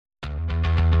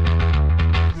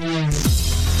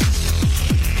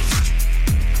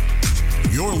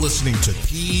listening to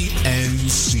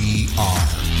PNCR.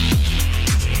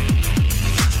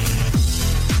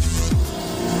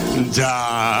 Da,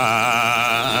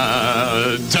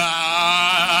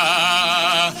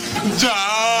 da, da,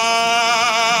 da,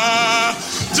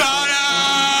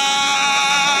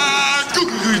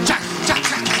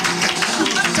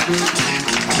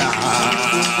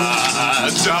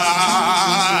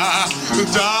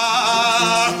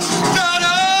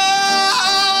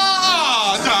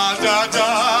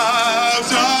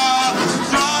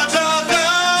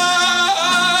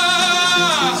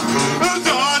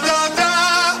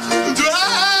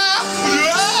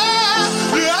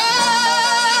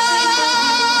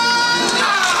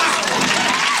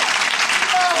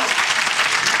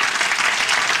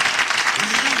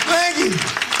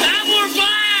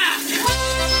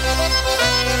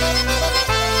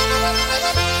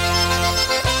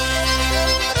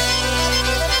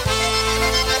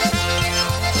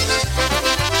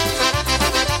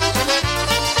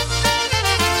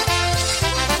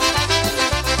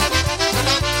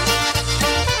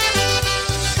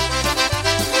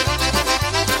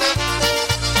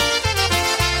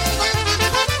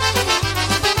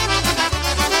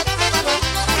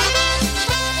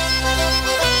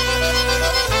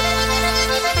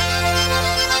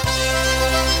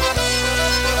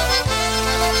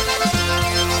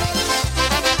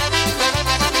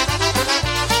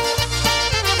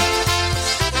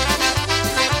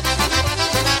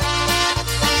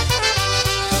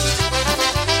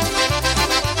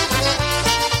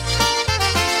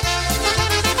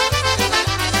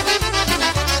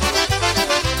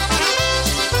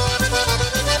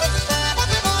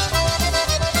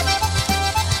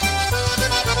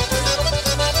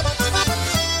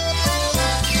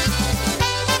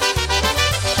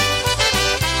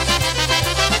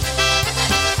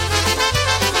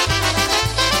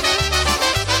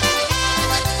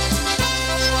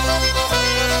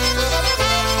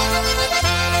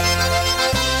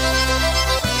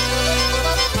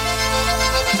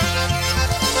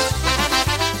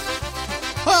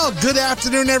 Good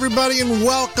afternoon, everybody, and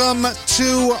welcome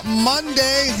to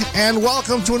Monday, and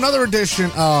welcome to another edition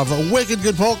of Wicked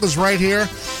Good Polkas right here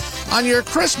on your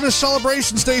Christmas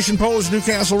celebration station,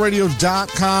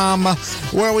 PolishNewcastleRadio.com,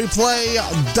 where we play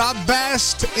the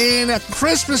best in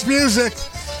Christmas music.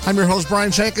 I'm your host,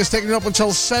 Brian Shankus, taking it up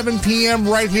until 7 p.m.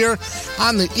 right here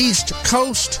on the East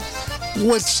Coast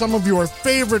with some of your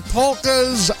favorite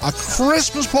polkas,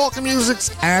 Christmas polka music,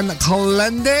 and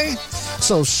kolende.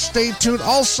 So stay tuned.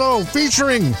 Also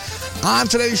featuring on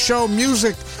today's show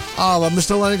music of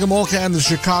Mr. Lenny Gomolka and the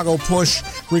Chicago Push,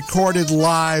 recorded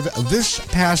live this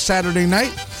past Saturday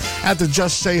night at the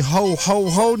Just Say Ho Ho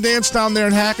Ho dance down there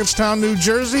in Hackettstown, New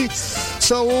Jersey.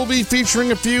 So we'll be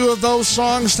featuring a few of those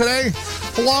songs today,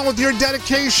 along with your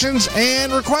dedications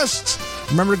and requests.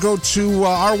 Remember to go to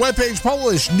our webpage,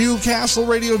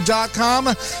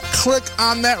 PolishNewcastleRadio.com. Click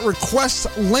on that request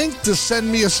link to send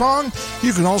me a song.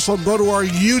 You can also go to our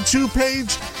YouTube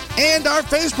page and our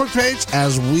Facebook page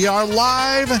as we are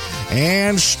live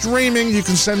and streaming. You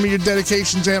can send me your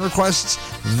dedications and requests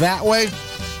that way.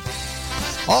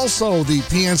 Also, the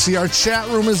PNCR chat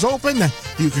room is open.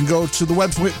 You can go to the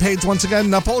web page once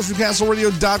again,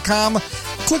 PolishNewcastleRadio.com.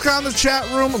 Click on the chat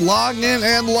room, log in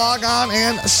and log on,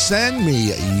 and send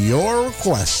me your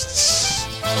requests.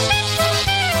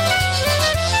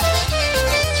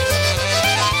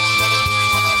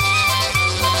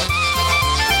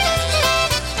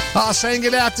 Saying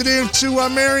good afternoon to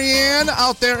Marianne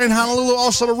out there in Honolulu,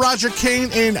 also to Roger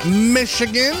Kane in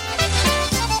Michigan.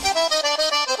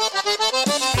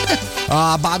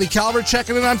 Bobby Calvert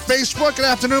checking in on Facebook. Good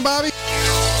afternoon, Bobby.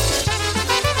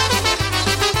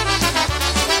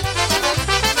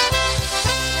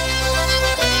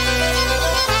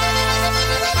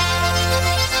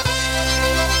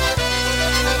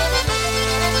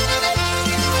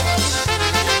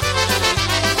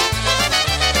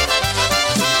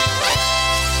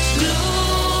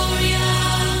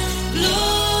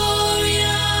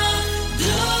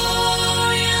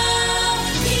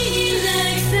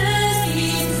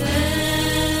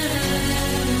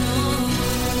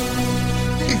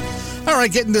 All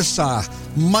right, getting this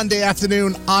Monday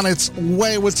afternoon on its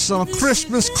way with some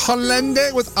Christmas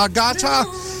kolende with Agata.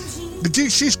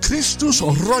 Gdzieś Chrystus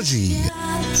rodzi.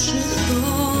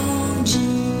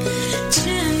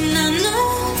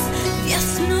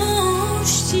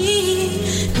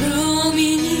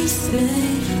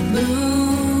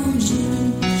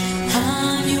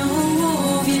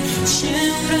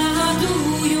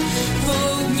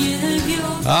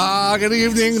 Good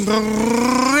evening,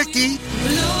 Ricky.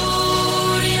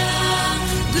 Gloria,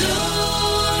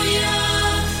 gloria,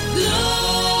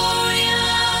 gloria.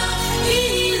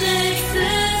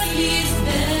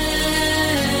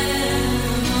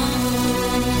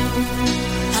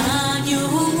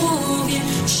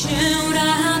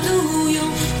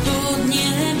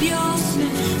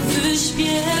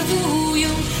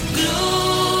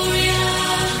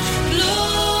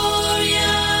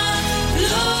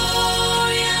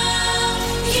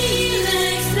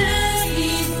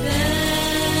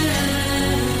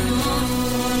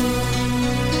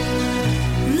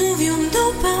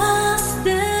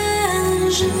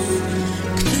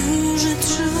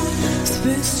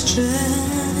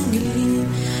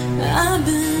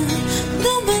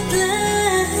 do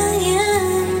Betlejem,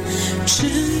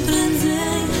 czym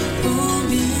prędzej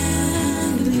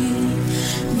pobiegli,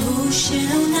 bo się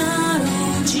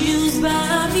narodził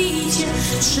Zbawiciel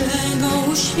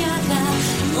wszego świata,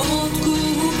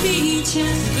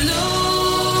 Odkupiciel.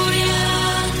 Gloria,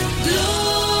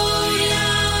 gloria,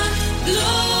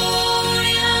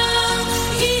 gloria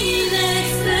in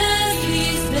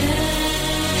excelsis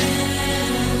Deo,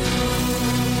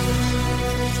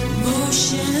 bo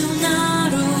się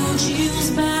narodził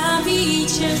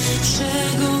Zbawiciel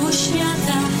wszego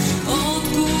świata,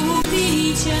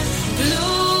 Odkupiciel.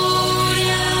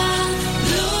 Gloria,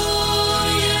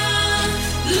 gloria,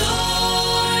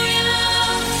 gloria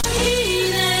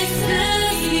in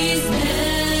excelsis Deo.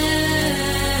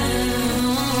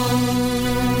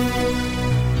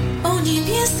 O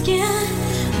niebieskie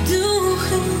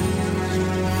duchy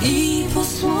i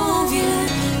posłowie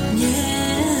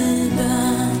nieba,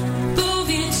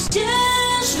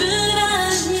 powiedzcież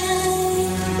wyraźniej,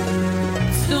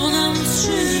 co nam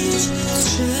czynić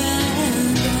trzeba,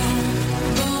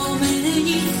 bo my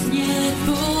nic nie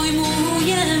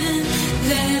pojmujemy,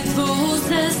 ledwo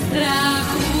ze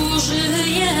strachu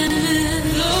żyjemy.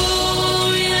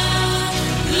 Gloria,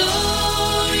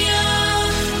 gloria,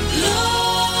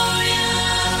 gloria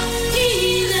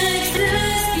in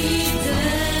excelsis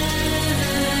Deo,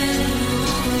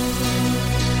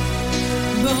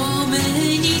 bo my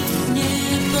nic nie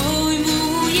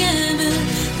pojmujemy,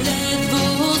 ledwo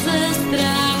ze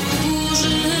strachu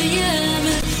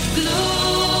żyjemy.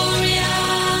 Gloria,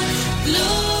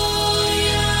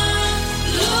 gloria,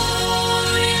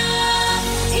 gloria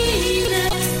in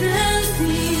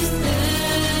excelsis Deo,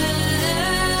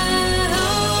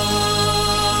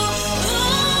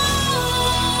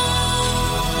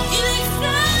 in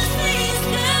excelsis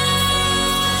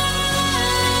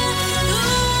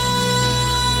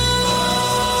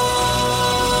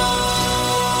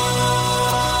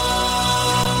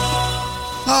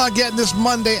Getting this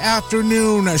Monday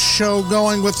afternoon show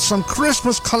going with some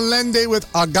Christmas Kalende with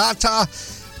Agata.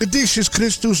 Gadishis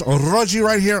Christus Roji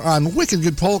right here on Wicked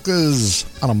Good Polkas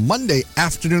on a Monday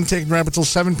afternoon, taking right up until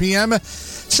 7 p.m.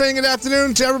 Saying good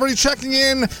afternoon to everybody checking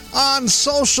in on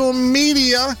social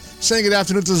media. Saying good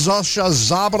afternoon to Zosha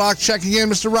Zabarak checking in.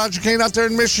 Mr. Roger Kane out there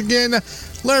in Michigan.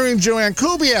 Larry and Joanne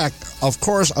Kubiak. Of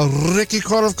course, Ricky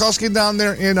Korovkovsky down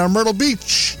there in Myrtle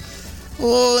Beach.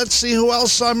 Let's see who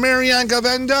else. Marianne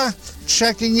Gavenda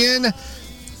checking in.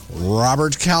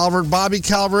 Robert Calvert, Bobby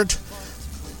Calvert,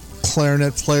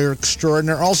 clarinet player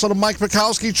extraordinaire. Also to Mike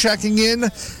Mikowski checking in.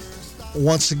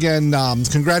 Once again,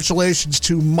 congratulations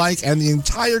to Mike and the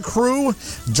entire crew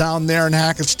down there in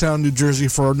Hackettstown, New Jersey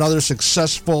for another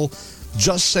successful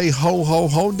Just Say Ho Ho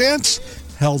Ho dance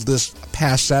held this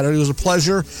past Saturday. It was a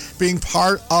pleasure being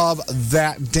part of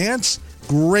that dance.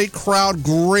 Great crowd,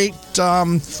 great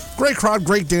crowd,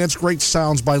 great dance, great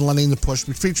sounds by Lenny and the Push.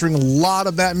 We're featuring a lot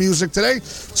of that music today,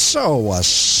 so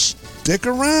stick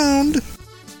around.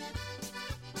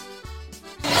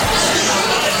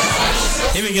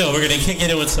 Here we go. We're going to kick it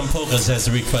in with some polkas as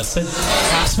requested,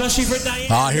 especially for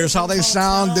Diane. Here's how they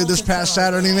sounded this past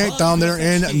Saturday night down there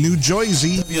in New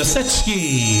Jersey.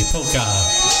 Wioseczki polka.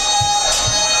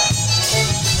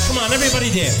 Come on, everybody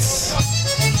dance.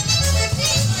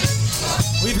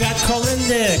 We've got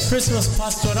Kolinde, Christmas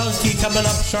Pastoralki coming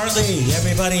up shortly.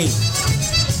 Everybody.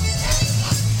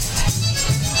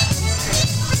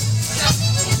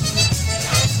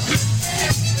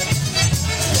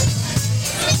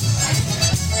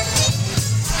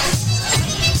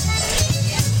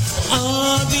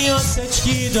 A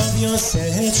wioseczki do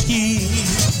wioseczki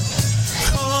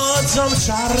chodzą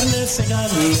czarne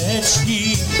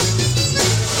cyganeczki.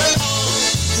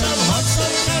 Chodzą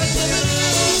karty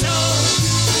różą,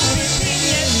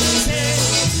 pieniędzy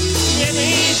nie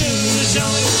dużo.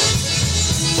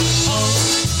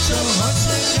 Chodzą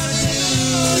karty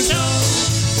różą,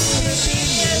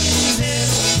 pieniędzy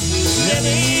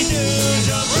nie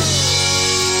dużo.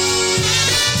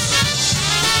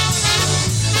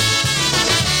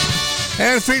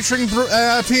 And featuring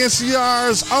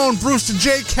PNCR's own Brewster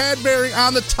J. Cadbury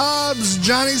on the tubs,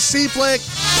 Johnny Seaflake.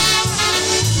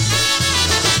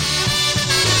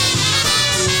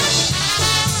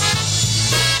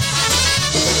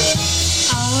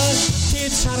 A ty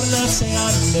czarna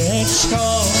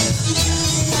cyganeczko,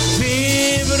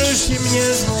 wywróć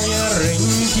mnie z mojej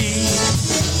ręki.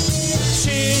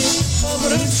 Czy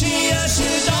powróci jeszcze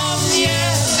do mnie?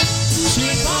 Czy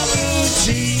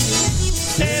powróci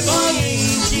te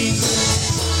wojenki?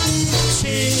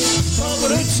 Czy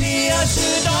powróci jeszcze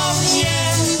do mnie?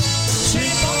 Czy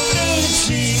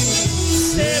powróci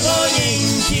te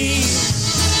wojenki?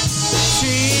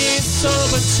 Czy co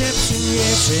by cię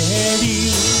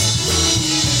przynieżeli.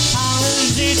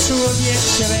 Każdy człowiek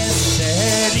się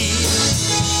weseli,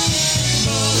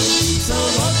 bo w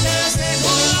sobotę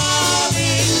zregulamy,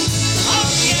 a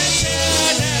w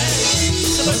niedzielę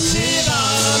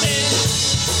spoczywamy.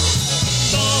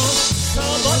 Bo w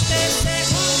sobotę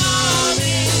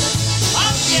zregulamy,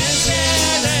 a w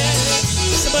niedzielę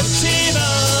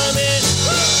spoczywamy.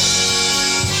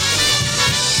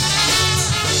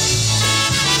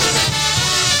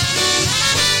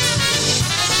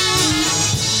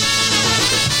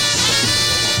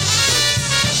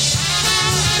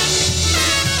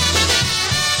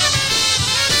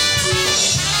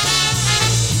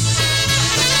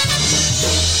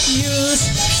 Już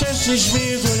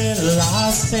przeszliśmy góry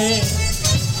lasy,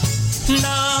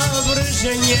 na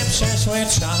wróżenie przeszłe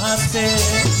czasy.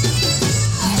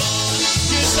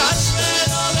 Już zaszłe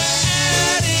nowe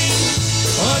ery,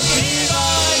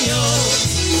 odgrywają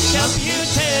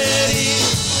komputery.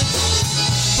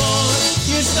 Bo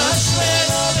już zaszłe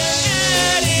nowe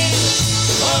ery,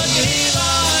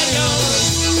 odgrywają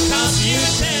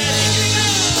komputery.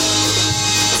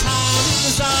 Tam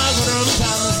za górą,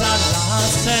 tam za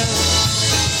lasem,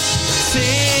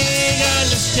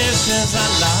 cyganicznie się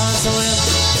znalazłem.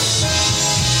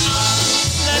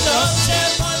 Ale dobrze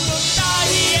Pan Bóg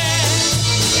daje,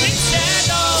 nikt się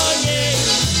do niej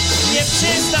nie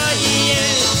przyznaje.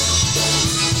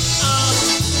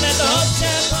 Ale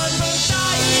dobrze Pan Bóg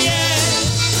daje,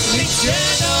 nikt się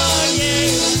do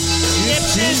niej nie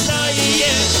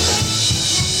przyznaje.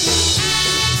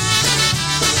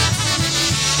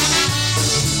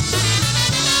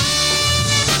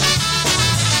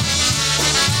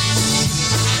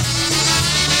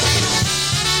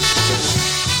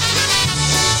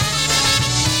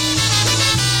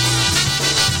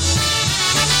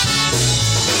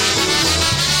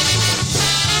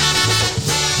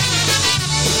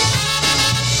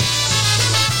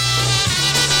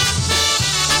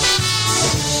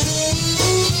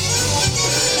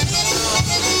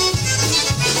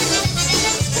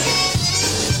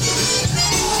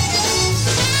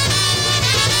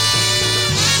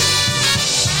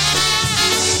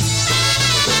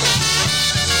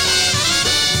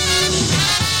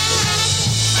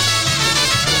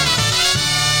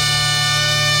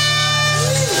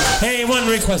 Hey, one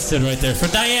requested right there for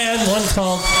Diane. One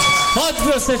called Od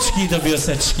Wioseczki do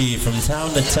Wioseczki from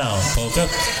town to town. Polka.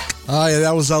 Oh, yeah,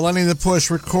 that was Lenny the Push,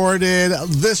 recorded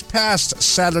this past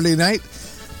Saturday night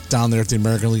down there at the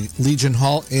American Legion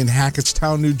Hall in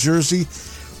Hackettstown, New Jersey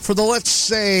for the Let's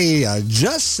Say,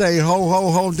 Just Say Ho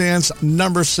Ho Ho dance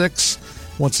number 6.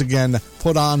 Once again,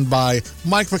 put on by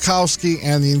Mike Bukowski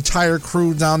and the entire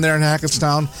crew down there in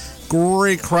Hackettstown.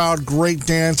 Great crowd, great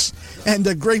dance, and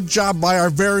a great job by our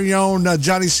very own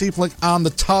Johnny Seeplick on the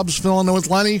tubs, filling in with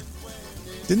Lenny.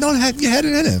 Didn't know you had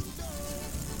it in it.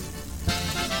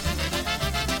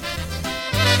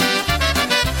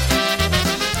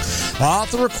 Off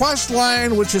the request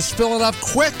line, which is filling up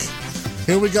quick.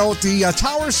 Here we go with the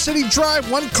Tower City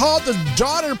Drive, one called the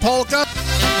Daughter Polka.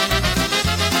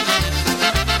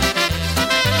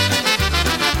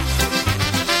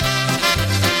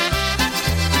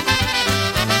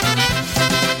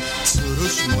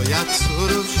 Córuś, moja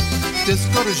córuś, ty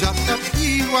skoro żabka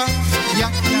piła,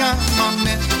 jak ja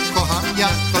mamę kocham,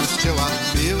 jak kościoła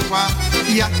była,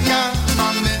 jak ja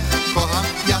mamę kocham,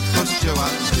 jak kościoła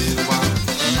była.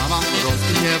 Mama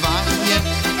rozgniewanie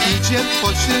idzie po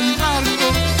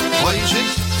szyndarku, oj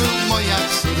życiu moja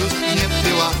córuś nie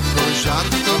była do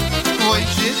żartu, oj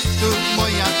życiu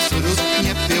moja córuś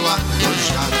nie była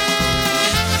do żartu.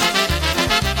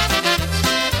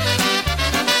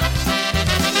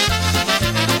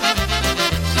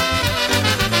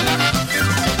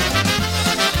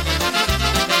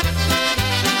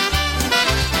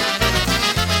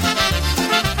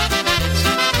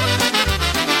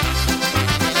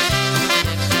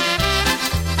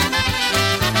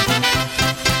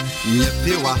 Nie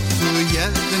była tu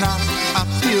jedna, a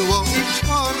piło ich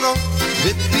czworo.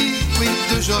 Wypiły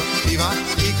dużo piwa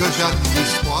i gorzatki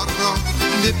sporo.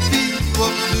 Wypiło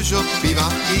dużo piwa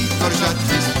i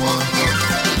gorzatki sporo.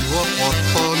 Było od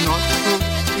ponocu,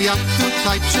 jak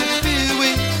tutaj przybyły.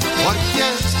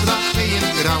 Orkiestra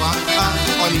im grała,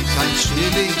 a oni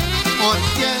tańczyli.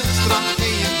 Orkiestra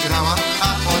im grała,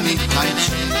 a oni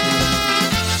tańczyli.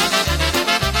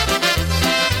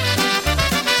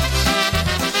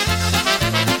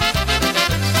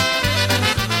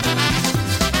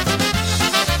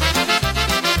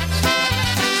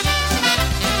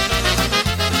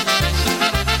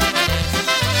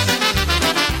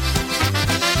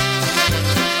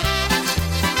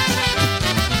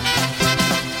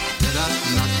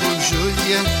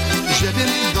 daję, żeby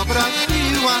dobra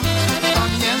była.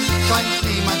 Pamiętaj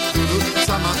klimat, który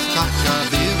sama taka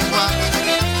była.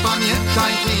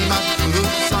 Pamiętaj klimat, który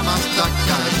sama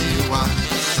taka była.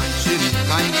 Tańczyli,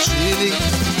 tańczyli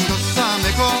do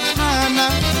samego rana.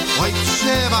 Oj,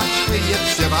 przebac,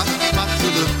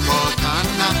 matulu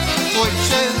kochana. Oj,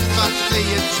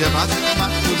 przebac,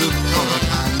 matulu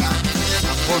kochana.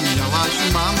 Zapomniałaś,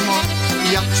 mamo,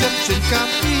 jak dziewczynka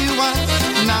piła.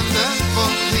 Na lewo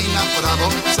i na prawo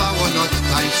całą noc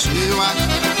tańczyła.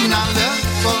 Na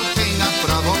lewo i na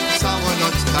prawo całą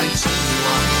noc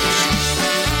tańczyła.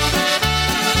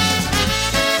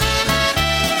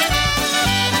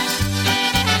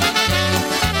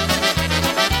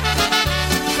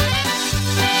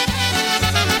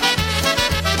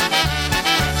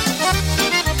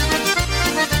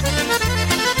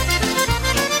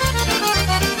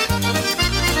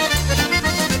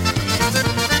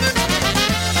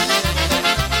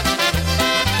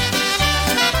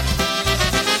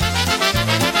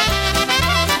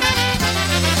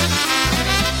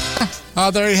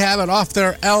 There you have it, off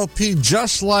their LP,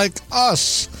 Just Like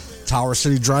Us. Tower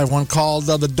City Drive, one called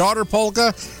The Daughter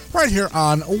Polka, right here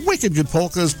on Wicked Good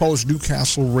Polkas,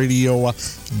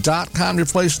 PolishNewcastleRadio.com, your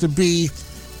place to be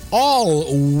all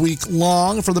week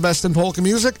long for the best in polka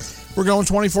music. We're going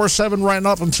 24/7 right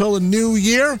up until the new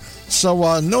year,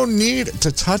 so no need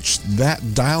to touch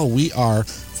that dial. We are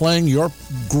playing your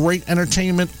great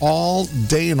entertainment all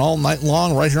day and all night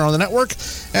long right here on the network.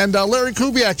 And Larry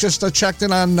Kubiak just checked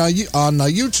in on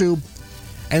YouTube,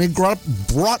 and he brought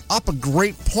up a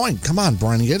great point. Come on,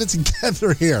 Brian, get it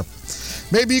together here.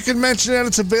 Maybe you can mention that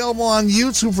it's available on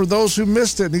YouTube for those who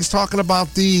missed it. And he's talking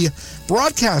about the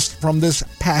broadcast from this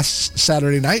past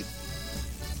Saturday night.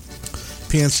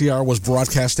 PNCR was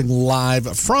broadcasting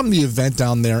live from the event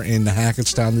down there in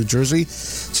Hackettstown, New Jersey.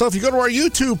 So if you go to our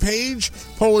YouTube page,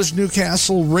 Polish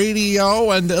Newcastle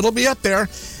Radio, and it'll be up there.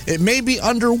 It may be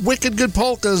under Wicked Good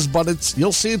Polkas, but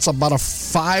you'll see it's about a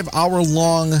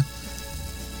 5-hour-long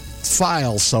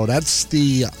file. So that's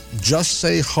the Just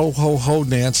Say Ho Ho Ho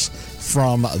dance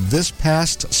from this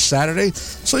past Saturday.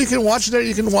 So you can watch there.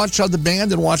 You can watch the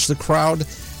band and watch the crowd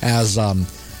as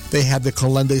they had the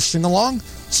Kolende sing-along.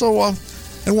 So,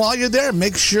 and while you're there,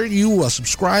 make sure you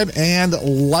subscribe and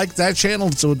like that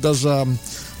channel so it does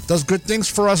good things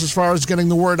for us as far as getting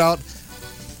the word out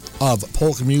of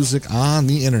polka music on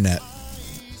the internet.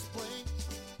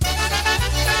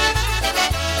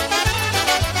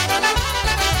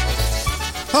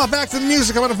 Back to the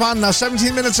music coming up on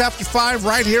 17 minutes after 5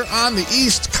 right here on the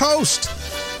East Coast.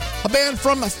 A band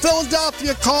from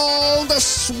Philadelphia called The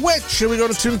Switch. Here we go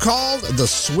to a tune called The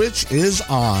Switch Is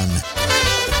On.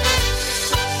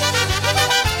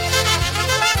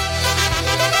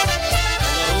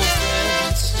 Hello,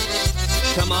 friends.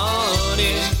 Come on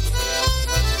in.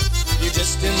 You're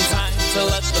just in time to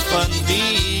let the fun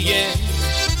begin.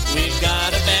 We've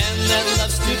got a band that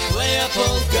loves to play a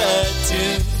polka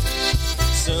tune.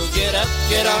 So get up,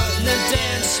 get on the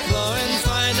dance floor and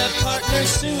find a partner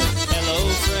soon. Hello,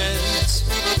 friends,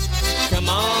 come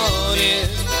on in.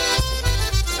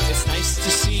 It's nice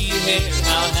to see you here,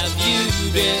 how have you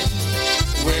been?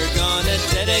 We're gonna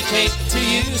dedicate to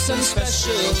you some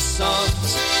special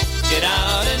songs. Get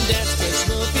out and dance, 'cause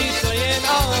we'll be playing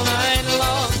all night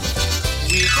long.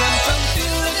 We come from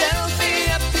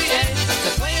Philadelphia, PA, to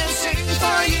play and sing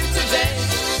for you today.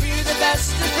 We're the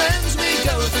best of friends, we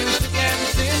go through thick and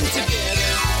thin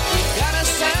together. We've got a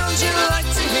sound you like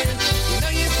to hear. We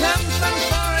know you come from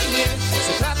far and near.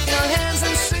 So clap your hands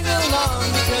and sing along,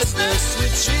 because the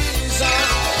switch is on.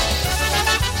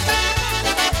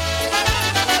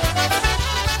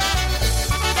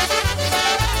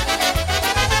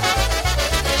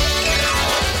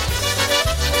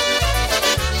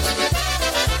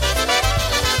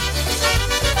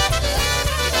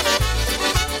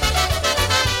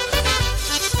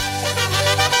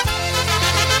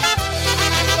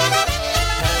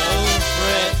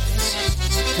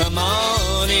 Come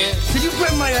on in. Can you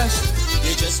grab my ass?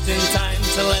 You're just in time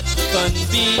to let the fun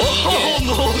begin.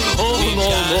 We've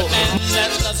got a band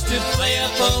that loves to play a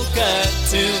polka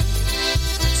tune.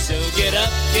 So get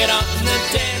up, get on the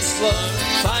dance floor,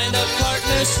 find a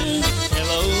partner soon.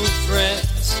 Hello,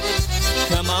 friends,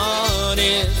 come on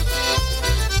in.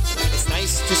 It's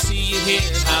nice to see you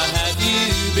here. How have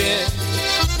you been?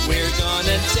 We're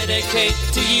gonna dedicate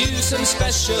to you some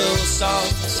special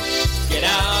songs. Get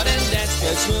out and dance,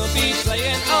 'cause we'll be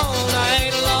playing all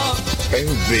night long.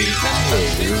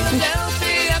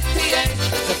 Philadelphia, PA,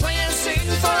 to play and sing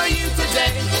for you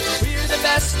today. We're the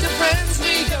best of friends,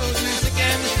 we go through thick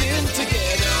and thin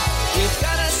together. We've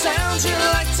got a sound you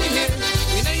like to hear.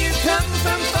 We know you come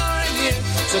from far and near.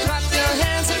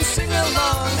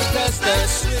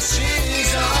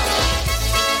 decision.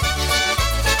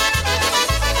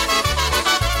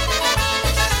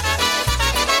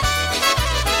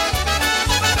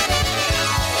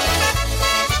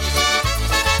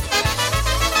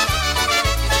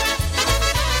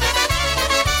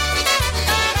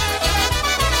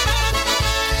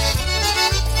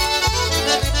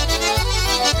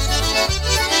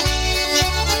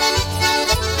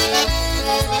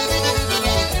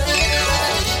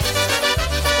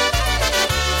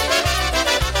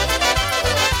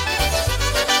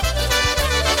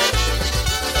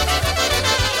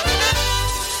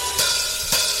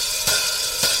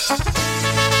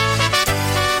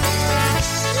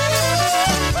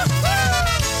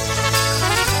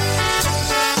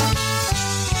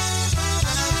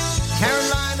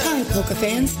 Polka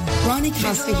fans, Ronnie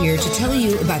Costa here to tell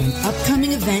you about an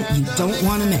upcoming event you don't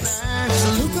want to miss.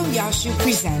 Huko Yashu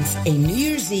presents a New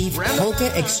Year's Eve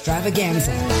polka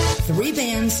extravaganza. 3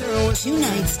 bands, 2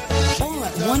 nights, all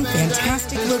at one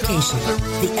fantastic location,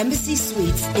 the Embassy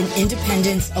Suites in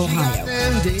Independence, Ohio.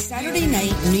 Saturday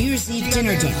night, New Year's Eve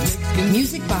dinner dance,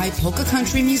 music by polka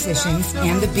country musicians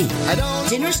and the Beat.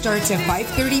 Dinner starts at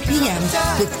 5:30 p.m.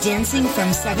 with dancing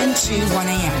from 7 to 1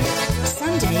 a.m.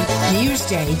 Sunday, New Year's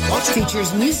Day,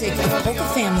 features music of Polka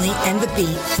Family and the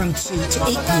Beat from 2 to 8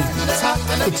 p.m.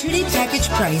 The 2-day package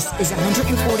price is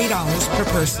 $140 per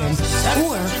person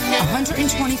or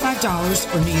 $125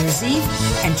 for New Year's Eve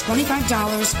and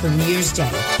 $25 for New Year's Day.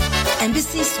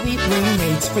 Embassy Suite room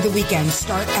rates for the weekend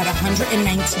start at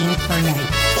 $119 per night.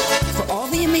 For all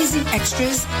the amazing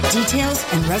extras, details,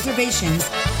 and reservations,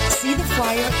 see the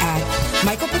flyer at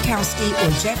Michael Pekowski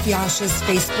or Jeff Yasha's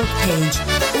Facebook page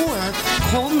or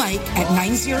call Mike at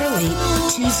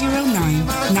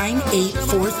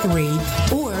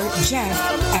 908-209-9843 or Jeff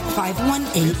at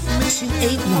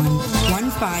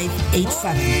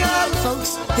 518-281-1587.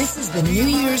 Folks, this is the New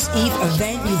Year's Eve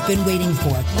event you've been waiting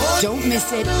for. Don't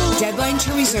miss it. Deadline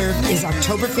to reserve is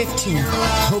October 15th.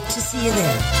 Hope to see you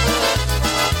there.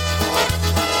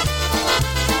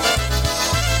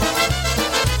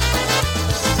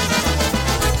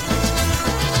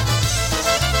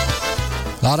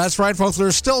 That's right, folks.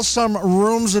 There's still some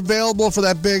rooms available for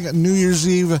that big New Year's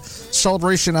Eve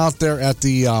celebration out there at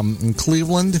the in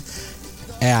Cleveland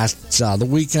at the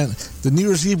weekend, the New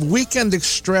Year's Eve weekend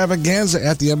extravaganza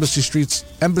at the Embassy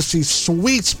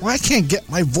Suites. Well, I can't get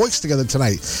my voice together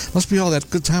tonight. Must be all that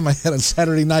good time I had on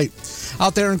Saturday night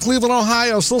out there in Cleveland,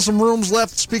 Ohio. Still some rooms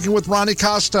left. Speaking with Ronnie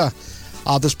Costa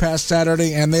this past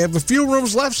Saturday, and they have a few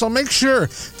rooms left. So make sure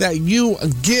that you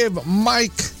give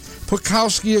Mike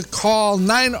Pekowski a call,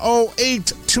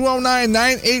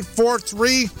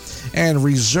 908-209-9843, and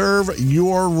reserve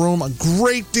your room. A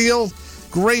great deal,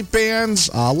 great bands,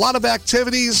 a lot of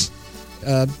activities.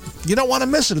 You don't want to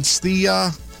miss it. It's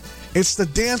the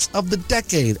dance of the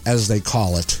decade, as they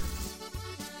call it.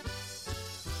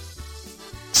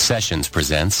 Sessions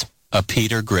presents A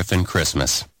Peter Griffin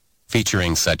Christmas,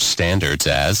 featuring such standards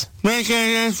as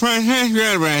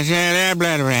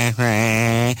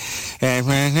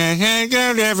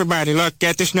Everybody look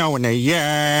at the snow in the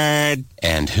yard.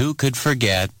 And who could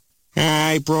forget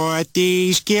I brought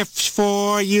these gifts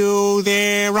for you,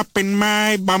 they're up in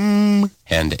my bum.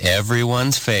 And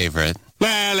everyone's favorite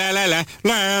La la la la,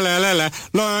 la la la la,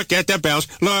 look at the bells,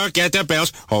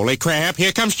 holy crap,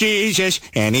 here comes Jesus,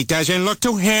 and he doesn't look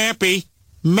too happy.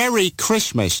 Merry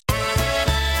Christmas.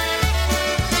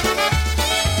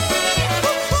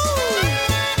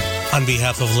 On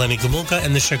behalf of Lenny Gomulka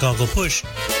and the Chicago Push,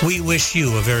 we wish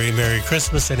you a very Merry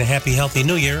Christmas and a happy, healthy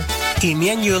New Year.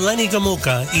 Imieniu Lenny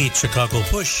Gomulka i Chicago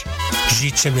Push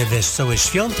życzymy wesołych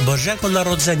świąt Bożego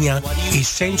Narodzenia i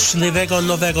szczęśliwego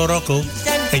Nowego Roku.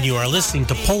 And you are listening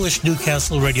to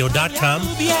PolishNewcastleRadio.com,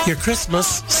 your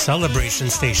Christmas celebration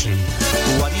station.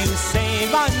 What do you say,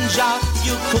 Banja?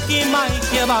 You cookie my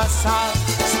kielbasa.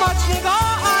 Smacznego,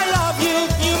 I love you.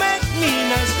 You make me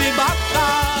nasty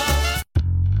baka.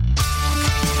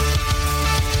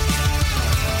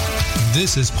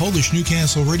 This is Polish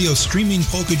Newcastle Radio streaming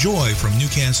Polka Joy from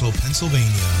Newcastle, Pennsylvania.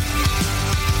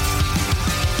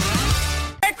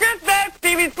 Merry Christmas,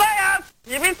 TV's Playhouse.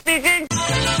 TV speaking.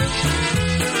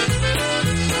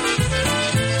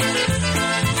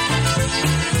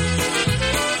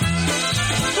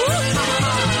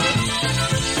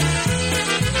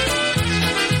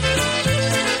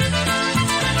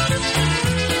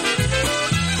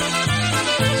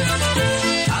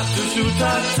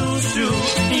 Tatusiu,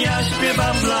 ja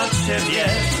śpiewam dla ciebie,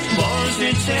 bo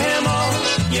życie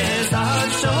moje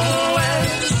zacząłeś.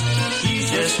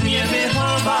 Iżeś mnie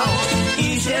wychował,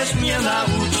 iżeś mnie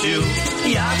nauczył,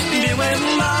 jak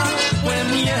byłem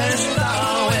małym je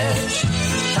stałeś.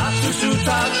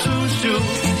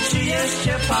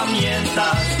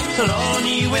 pamiętasz,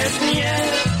 roniłeś mnie,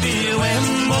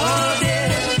 byłem młody.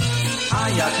 A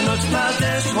jak noc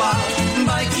nadeszła,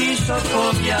 bajki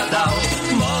opowiadał,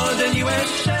 modliłeś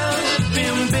się,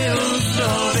 bym był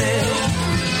zdrowy.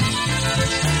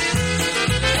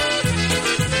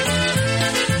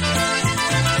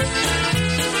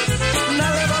 Na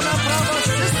lewo, na prawo,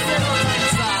 wszyscy do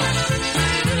tańca.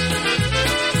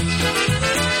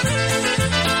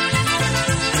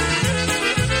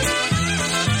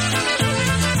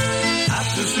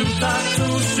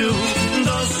 Tatusiu,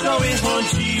 do szkoły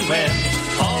chodziłem,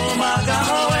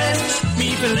 pomagałeś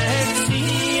mi w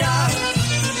lekcjach.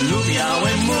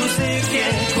 Lubiałem muzykę,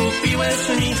 kupiłeś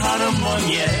mi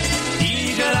harmonię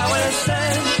i grałeś ze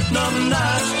mną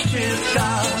na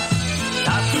skrzypkach.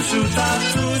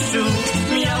 Tatusiu,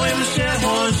 miałem się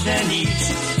ożenić,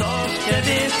 to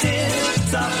wtedy ty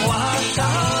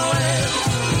zapłakałeś.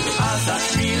 A za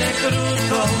chwilę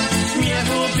krótką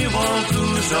śmiechu było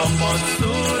dużo, pod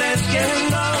córeczkiem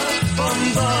nową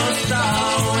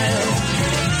dostałem.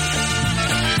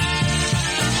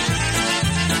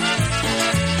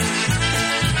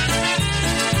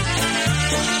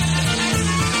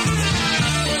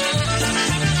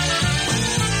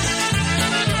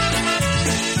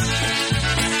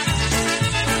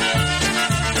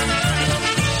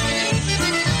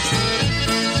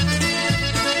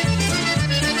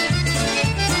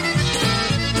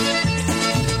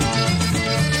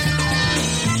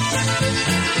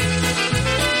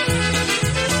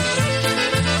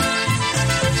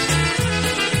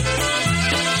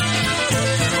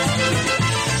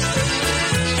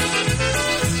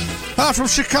 From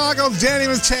Chicago, Danny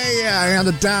Mattea and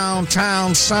the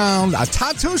Downtown Sound. A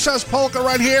Tatusha's polka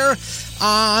right here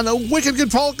on Wicked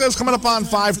Good Polkas coming up on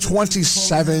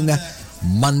 527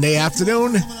 Monday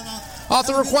afternoon. Off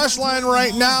the request line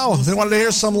right now. They wanted to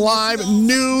hear some live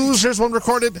news. Here's one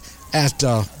recorded at,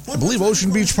 I believe,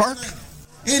 Ocean Beach Park.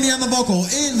 Andy on the vocal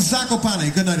in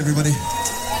Zakopane. Good night, everybody.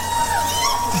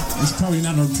 It's probably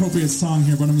not an appropriate song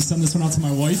here, but I'm going to send this one out to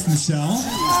my wife, Michelle.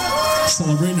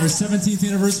 Celebrating our 17th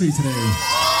anniversary today.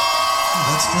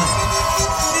 That's fun.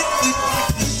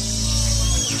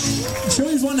 She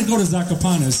always wanted to go to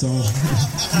Zakopane, so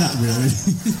not really.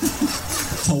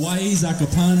 Hawaii,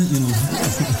 Zakopane, you know.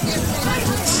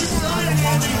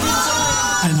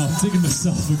 I know, I'm digging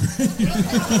myself a grave.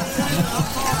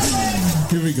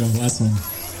 Here we go, last one.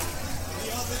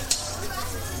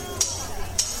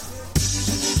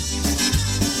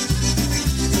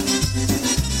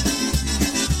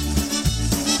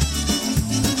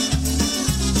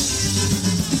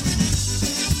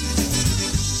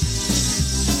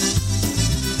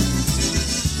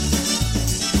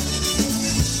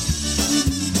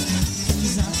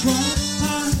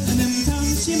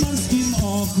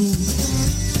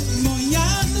 Moja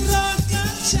droga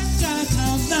czeka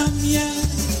tam na mnie.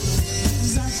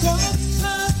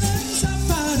 Zakochany za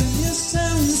parę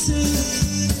miesięcy.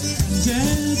 Będzie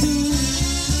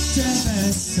duże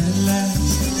wesele.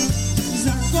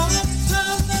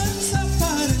 Zakochany za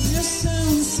parę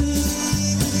miesięcy.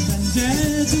 Będzie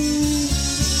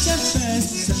duże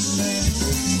wesele.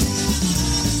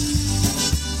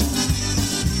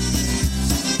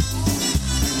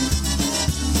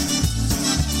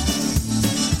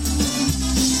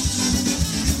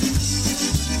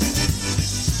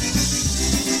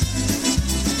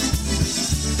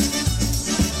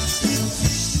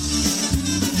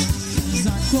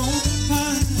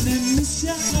 Zakochanym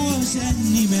się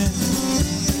ożenimy.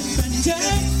 Będzie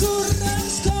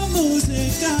góralsko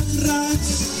muzyka grać.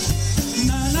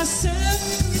 Na naszym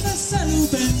weselu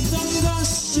będą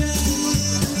goście.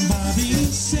 Bawi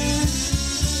się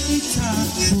i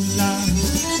hula.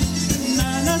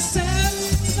 Na naszym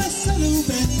weselu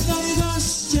będą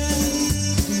goście.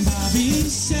 Bawi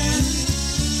się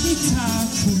i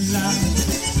hula.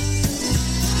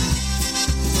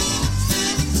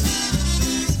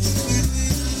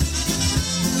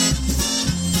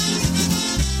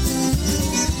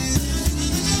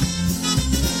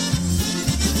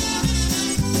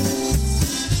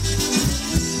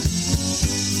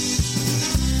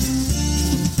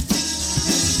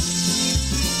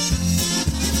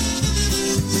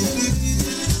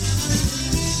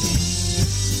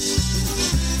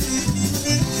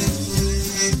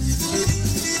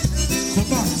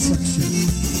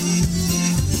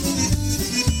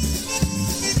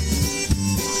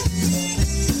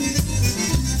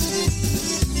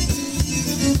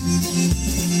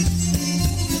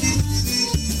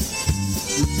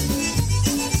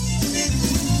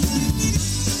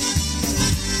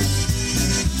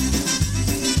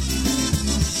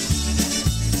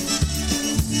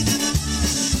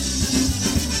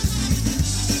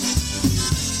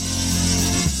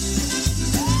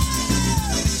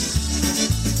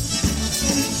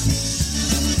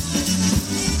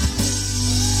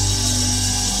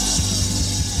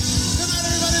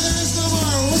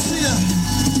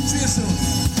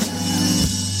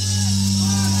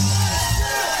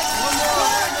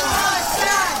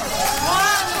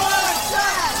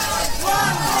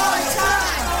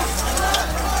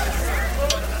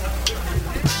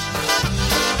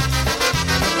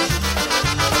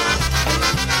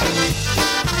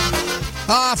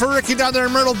 For Ricky down there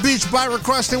in Myrtle Beach, by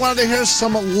request, they wanted to hear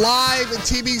some live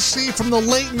TBC from the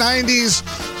late 90s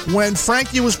when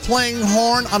Frankie was playing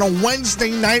horn on a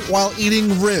Wednesday night while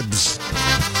eating ribs.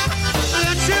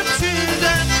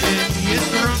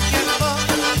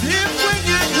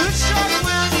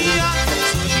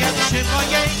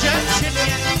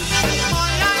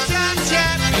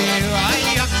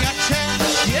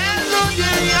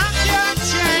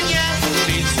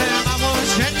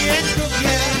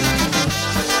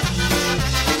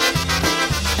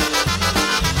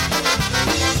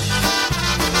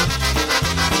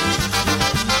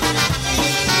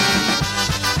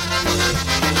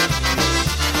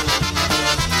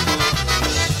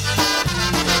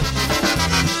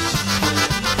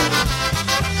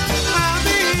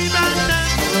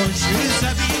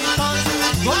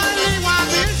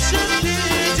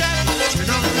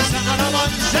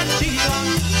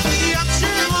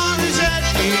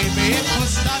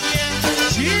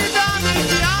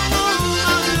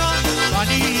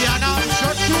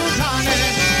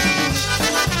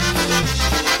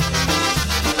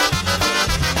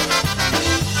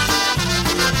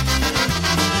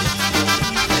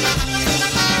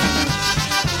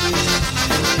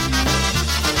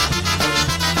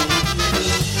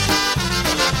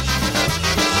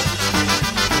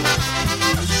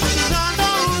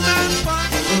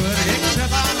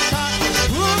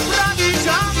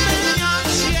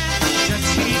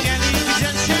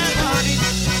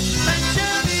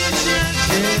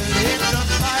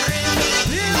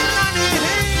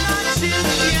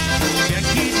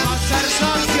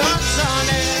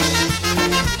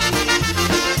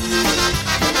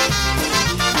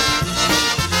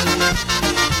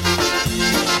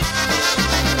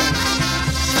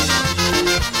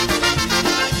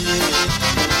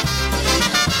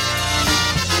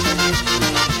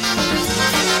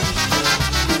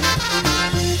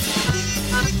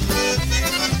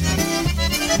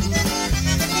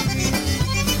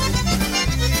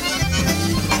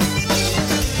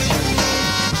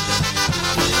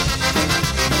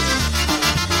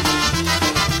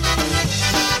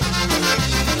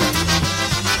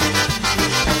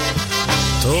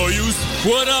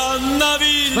 Pora na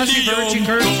William,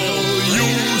 to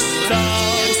już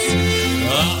czas,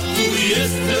 a tu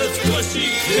jest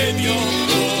Kosik ziemią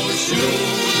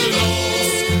pośród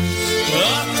nos.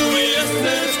 A tu jest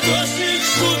Kosik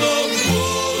chudą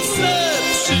głosę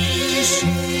przysz,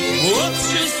 bo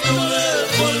przy stole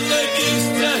wolne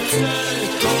miejsce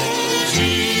czeko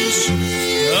dziś.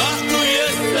 A tu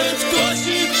jest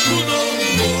Kosik chudą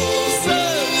głosę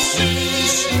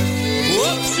przysz, bo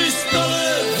przy stole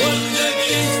wolne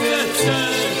miejsce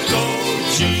czeko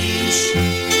dziś.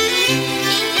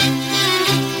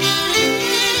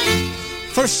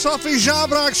 For Sophie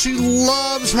Jabrak, she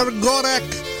loves her Gorek.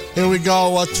 Here we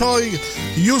go. To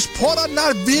już pora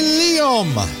na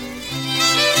William.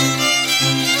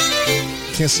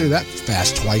 Can't say that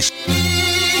fast twice.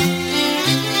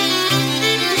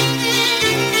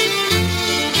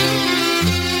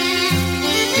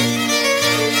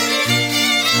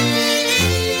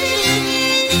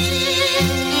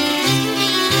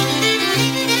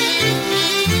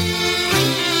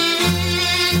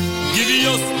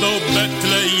 Gwiazdo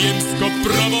betlejemsko,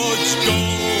 prowadź go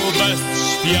bez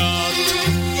świat,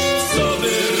 co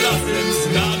by razem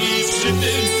z nami przy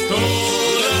tym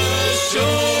stole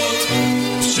siód.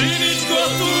 Przybić go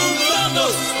tu dla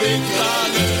nos tych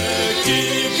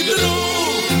dalekich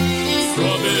dróg, co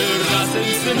by razem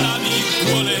z nami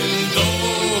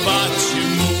kolędować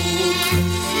mógł.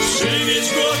 Przybić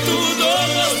go tu do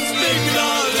nos tych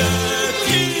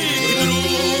dalekich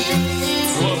dróg,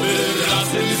 co by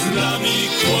razem z nami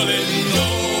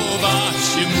kolędować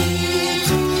mógł.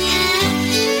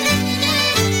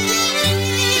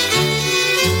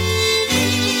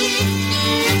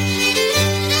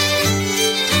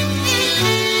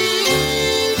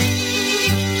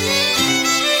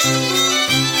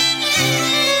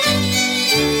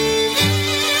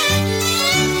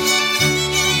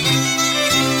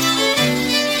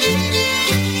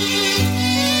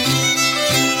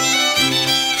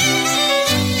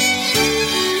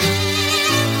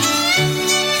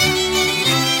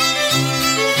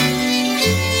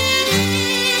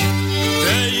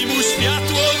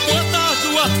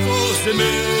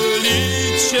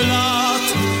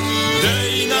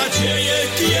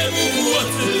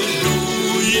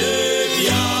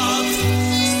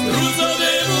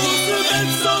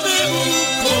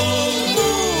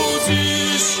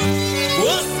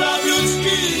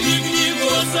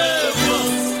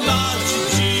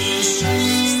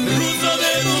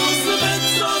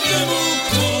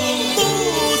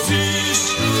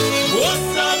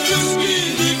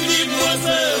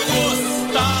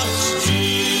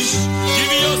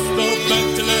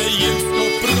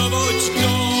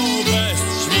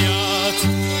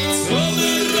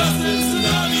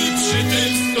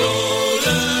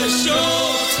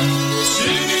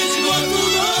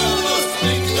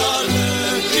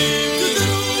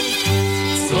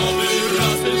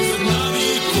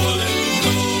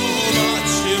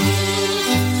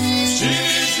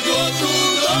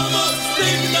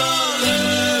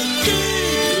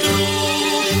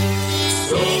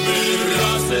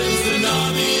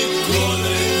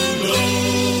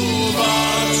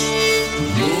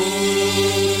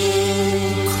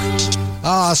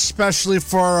 especially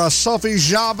for Sophie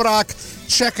Jabrak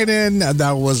checking in.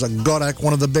 That was Gorek,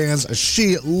 one of the bands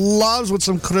she loves, with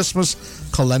some Christmas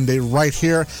Kalende right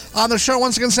here on the show.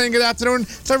 Once again, saying good afternoon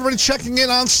to everybody checking in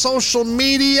on social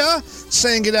media.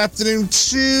 Saying good afternoon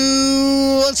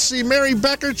to, let's see, Mary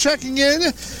Becker checking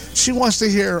in. She wants to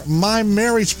hear My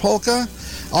Marriage Polka.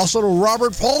 Also to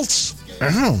Robert Poltz.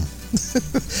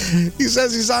 He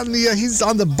says he's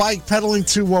on the bike pedaling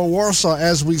to Warsaw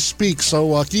as we speak.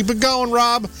 So keep it going,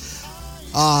 Rob.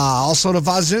 Also to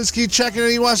Wazinski checking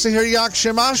in. He wants to hear Yak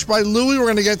Shemash by Louis. We're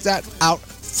going to get that out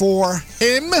for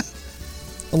him,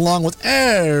 along with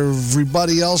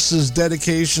everybody else's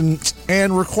dedications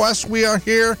and requests. We are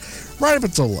here right up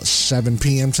until 7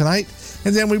 p.m. tonight.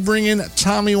 And then we bring in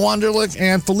Tommy Wanderlich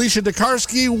and Felicia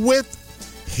Dekarski with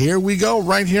Here We Go,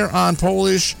 right here on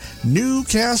Polish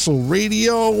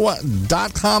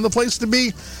NewcastleRadio.com, the place to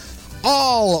be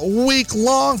all week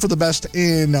long for the best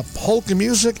in polka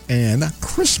music and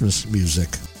Christmas music.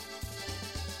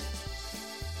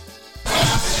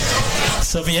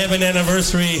 So if you have an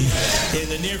anniversary in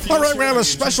the near future... All right, we have a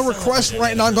special request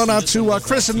right now going out to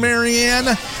Chris and Marianne.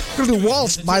 We're going to do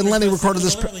Waltz by Lenny, recorded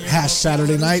this past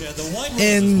Saturday night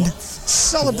in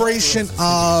celebration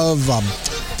of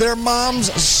their mom's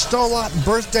Stolat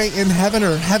birthday in heaven,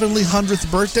 or heavenly 100th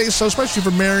birthday. So especially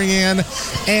for Marianne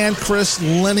and Chris,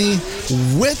 Lenny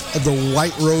with the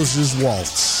White Roses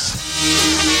Waltz.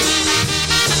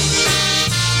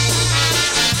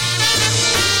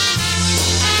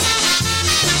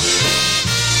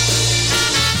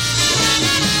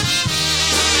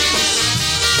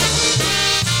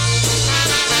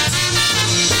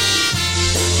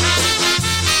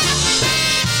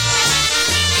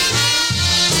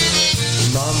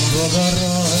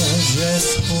 Bogorodzie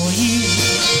swoi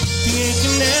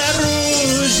piękne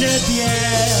róże dwie.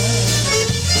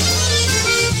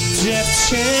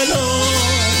 Dziewczyno,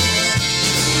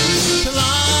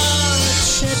 dla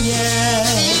ciebie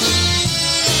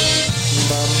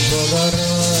mam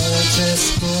bogorodzie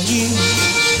swoi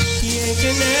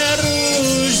piękne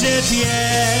róże dwie.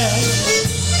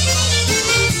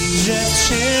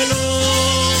 Dziewczyno,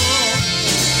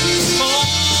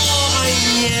 kochaj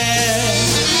mnie.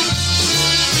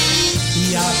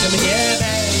 Jak mnie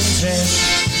będziesz,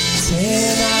 ty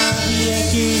na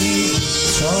wieki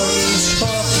wciąż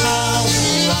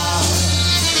kochała.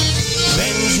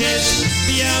 Będziesz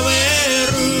białe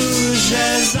róże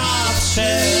zawsze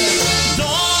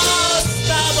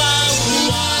dostawała.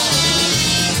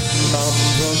 Mam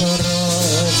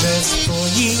bogorodzie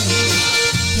swoi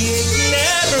piękne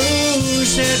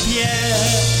róże dwie.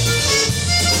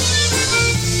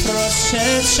 Proszę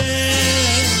cię,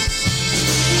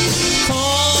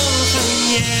 kochaj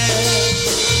mnie.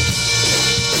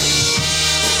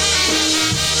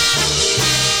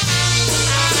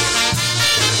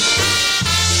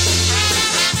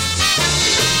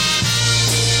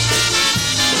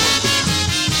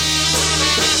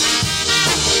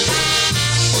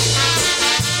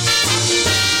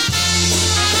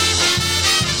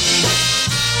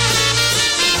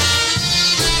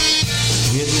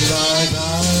 In my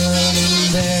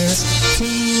garden there's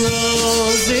 2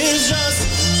 roses just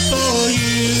for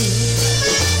you.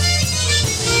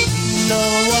 No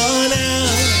one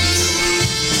else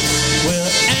will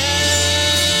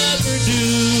ever do.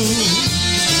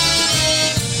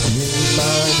 In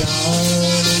my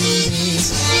garden these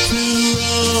 2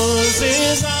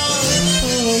 roses are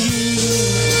for you.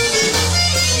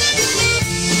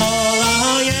 All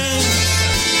I ask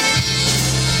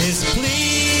is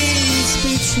please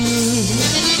be true.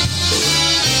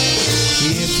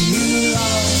 If you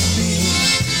love me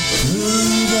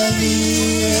through the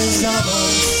years, I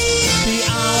must be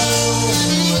honest.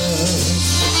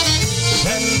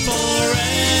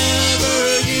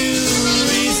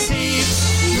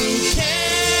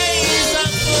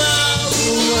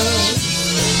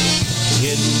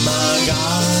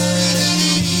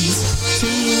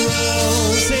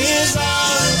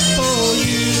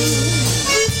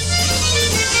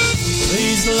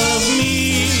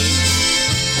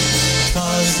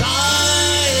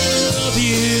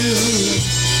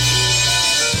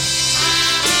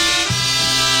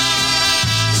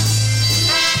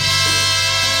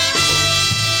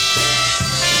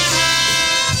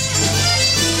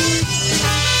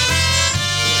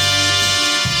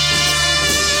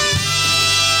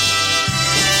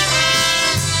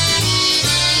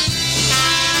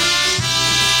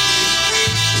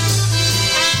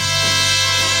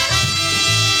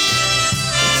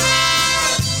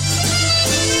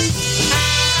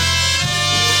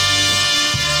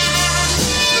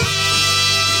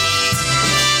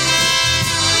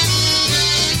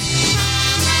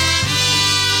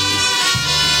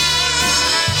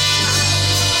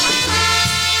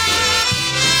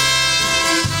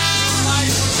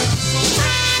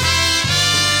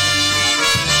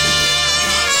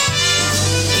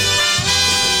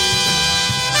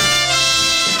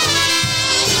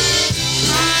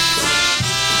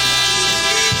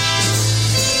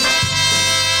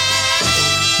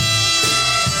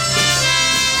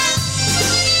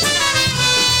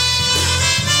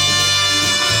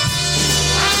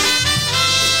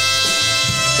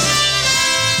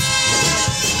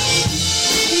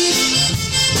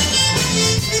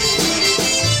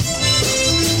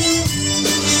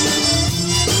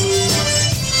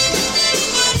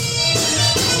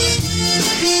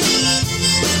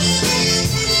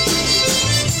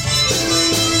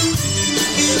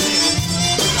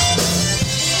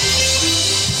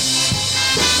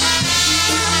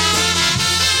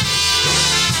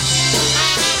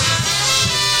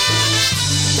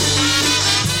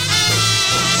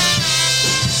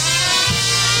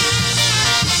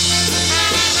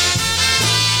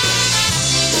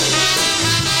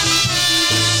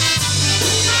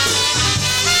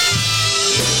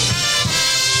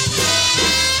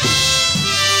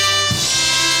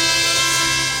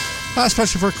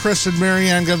 especially for Chris and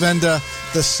Marianne Govenda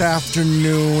this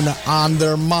afternoon on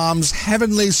their mom's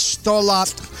Heavenly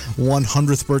Stolat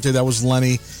 100th birthday. That was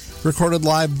Lenny. Recorded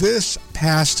live this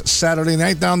past Saturday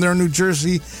night down there in New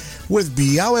Jersey with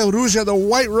Białe Róże, the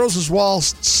White Roses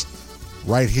Waltz,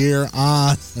 right here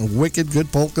on Wicked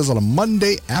Good Polkas on a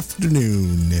Monday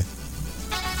afternoon.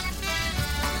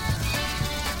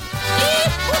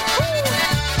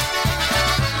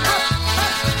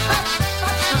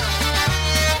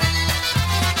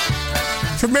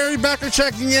 For Mary Becker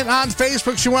checking in on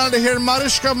Facebook, she wanted to hear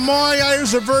Maryśka Moja.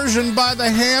 Here's a version by the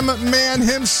Ham Man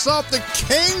himself, the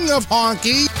king of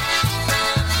honky.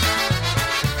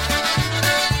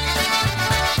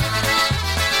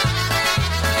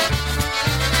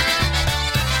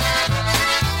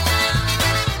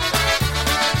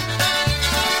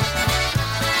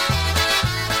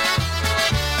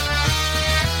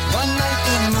 One night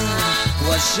the moon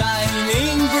was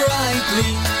shining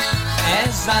brightly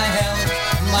as I held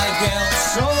my girl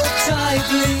so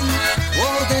tightly.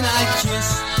 Oh, then I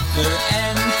kissed her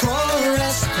and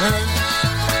caressed her,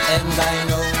 and I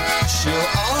know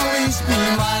she'll always be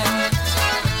mine.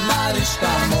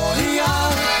 Maryśka moja,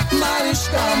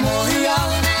 Maryśka moja,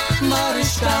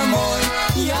 Maryśka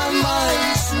moja, my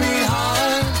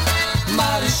sweetheart.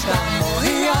 Maryśka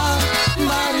moja,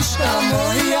 Maryśka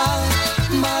moja,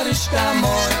 Maryśka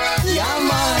moja,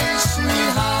 my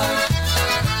sweetheart.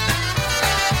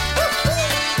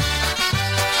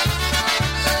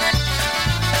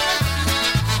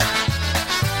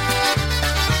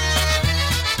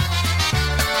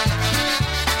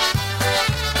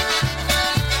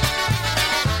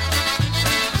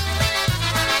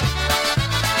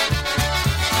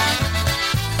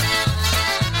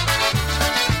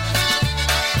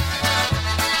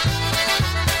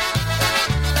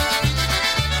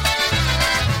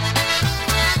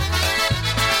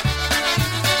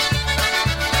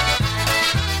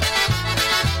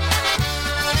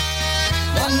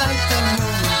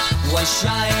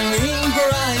 Shining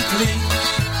brightly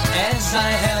as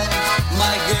I held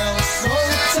my girl so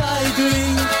tightly.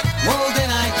 Well, then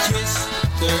I kissed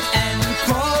her and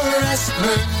caressed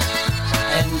her,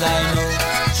 and I know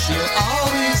she'll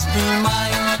always be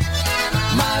mine.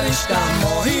 Maryśka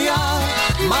moja,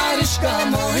 Maryśka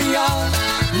moja,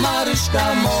 Maryśka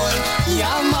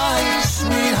moja, my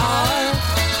sweetheart.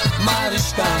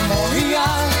 Maryśka moja,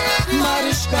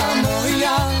 Maryśka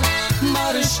moja,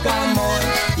 Maryśka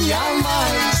moja, my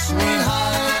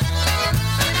sweetheart.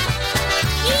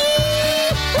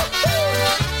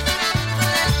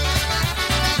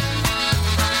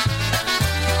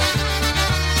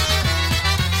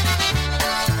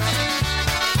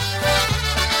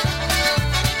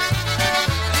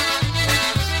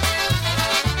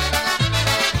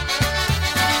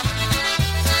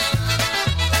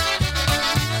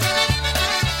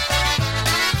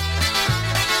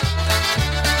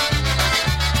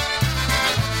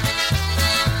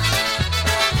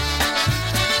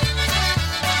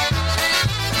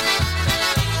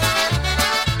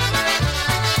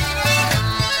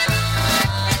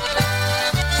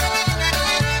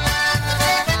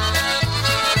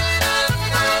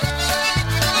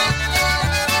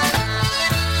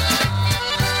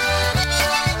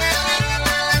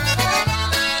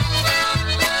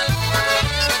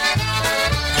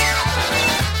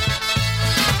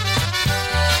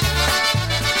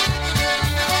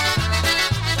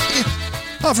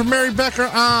 From Mary Becker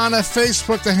on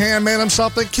Facebook, the handman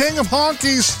himself, the king of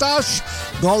honkies, Stash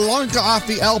Golonka off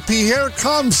the LP. Here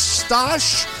comes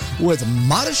Stash with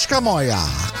Maryśka moja.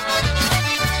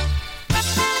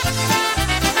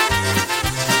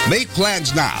 Make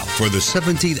plans now for the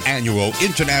 17th Annual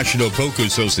International Polka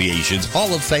Association's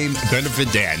Hall of Fame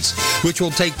Benefit Dance, which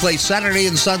will take place Saturday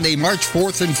and Sunday, March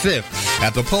 4th and 5th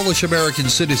at the Polish American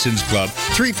Citizens Club,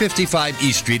 355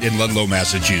 East Street in Ludlow,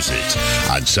 Massachusetts.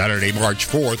 On Saturday, March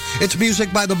 4th, it's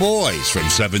music by the boys from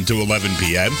 7 to 11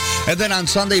 p.m. And then on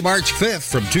Sunday, March 5th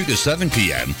from 2 to 7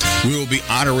 p.m., we will be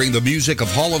honoring the music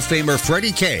of Hall of Famer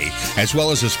Freddie Kay, as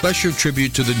well as a special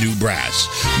tribute to the new brass.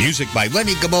 Music by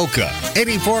Lenny Gomulka,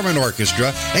 Eddie Foreman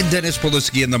Orchestra, and Dennis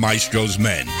Polisky and the Maestro's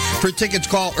Men. For tickets,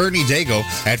 call Ernie Dago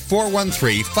at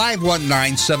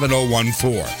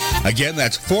 413-519-7014. Again,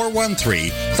 that's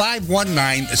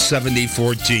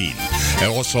 413-519-7014.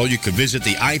 And also, you can visit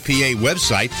the IPA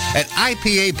website at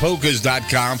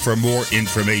IPApolkas.com for more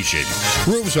information.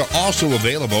 Rooms are also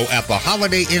available at the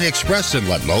Holiday Inn Express in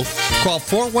Ludlow. Call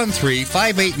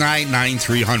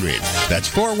 413-589-9300. That's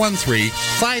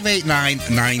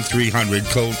 413-589-9300,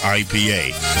 code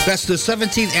IPA. That's the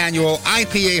 17th Annual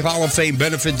IPA Hall of Fame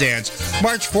Benefit Dance,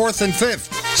 March 4th and 5th.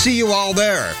 See you all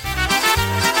there.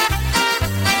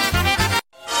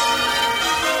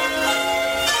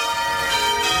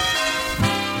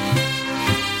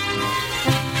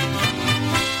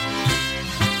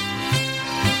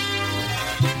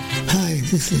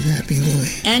 This is Happy Louie.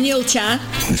 And Yulcha.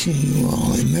 Wishing you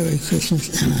all a Merry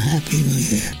Christmas and a Happy New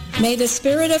Year. May the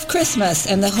spirit of Christmas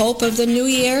and the hope of the new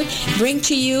year bring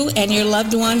to you and your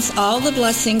loved ones all the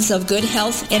blessings of good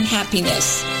health and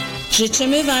happiness.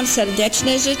 Życzymy Wam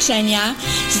serdeczne życzenia,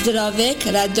 zdrowych,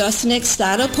 radosnych,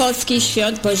 staropolskich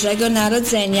świąt Bożego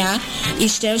Narodzenia i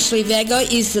szczęśliwego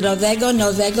i zdrowego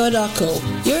Nowego Roku.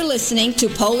 You're listening to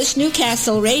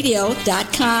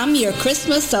PolishNewcastleRadio.com, your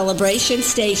Christmas celebration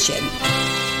station.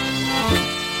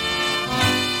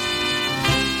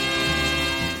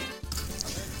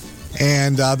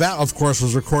 And that, of course,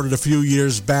 was recorded a few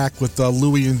years back with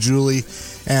Louie and Julie.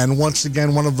 And once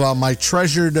again, one of my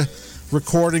treasured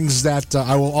recordings that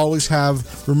I will always have,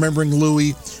 remembering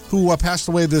Louie, who passed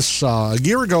away a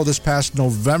year ago, this past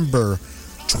November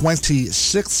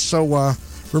 26th. So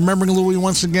remembering Louie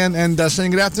once again, and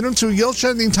saying good afternoon to Yulcha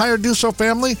and the entire Duso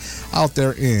family out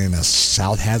there in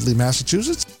South Hadley,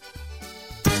 Massachusetts.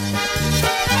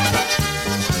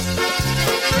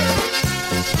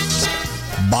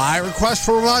 By request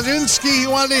for Rajinsky, he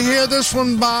wanted to hear this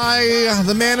one by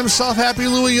the man himself, Happy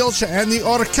Louie Yulcha, and the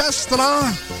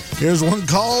orchestra. Here's one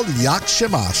called Jak się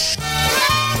masz.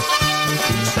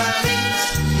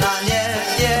 Na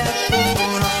niebie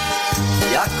północ,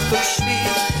 jak tu śpi,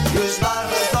 już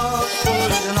bardzo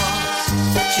późno.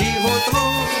 Cichutku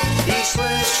i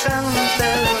słyszę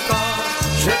tylko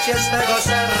życie swego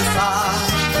serca.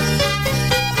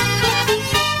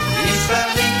 Piszę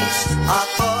list, a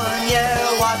to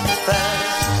niełatwe,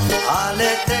 ale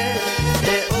ty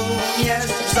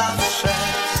umiesz zawsze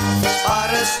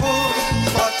parę słów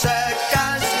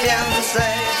poczekać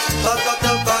więcej, to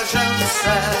tylko że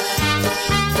chcę.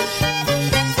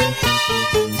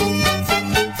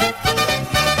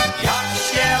 Jak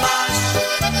się masz,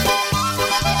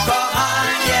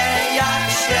 kochanie, jak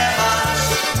się masz?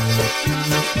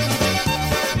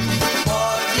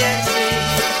 Powiedz mi,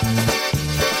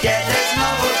 kiedy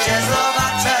znowu cię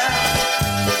zobaczę.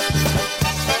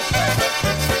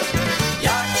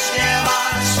 Jak się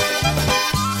masz,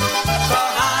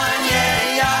 kochanie,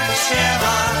 jak się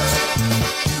masz?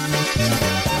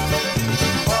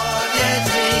 Powiedz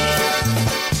mi,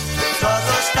 co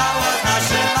zostało z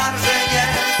naszym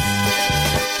marzeniem.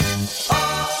 O,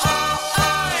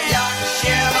 jak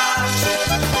się masz,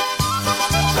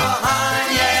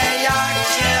 kochanie, jak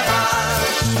się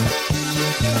masz?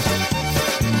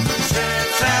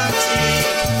 Życzę ci,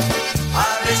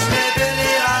 abyśmy byli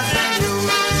razem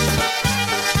już.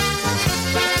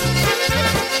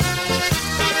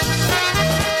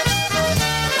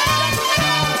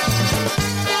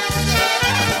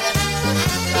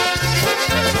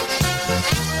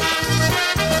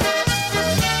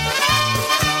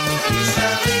 Piszę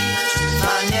list,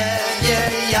 na niebie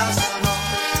jasno,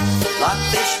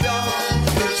 laty śpią,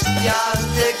 już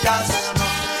gwiazdy gasną.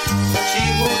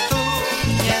 Cichu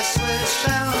nie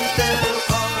słyszę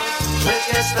tylko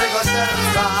życie swego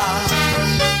serca.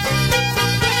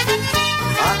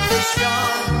 A ty śpią,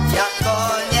 jako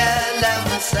nie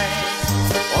lęcej.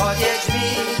 Powiedz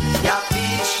mi, ja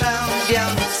piszę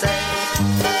więcej.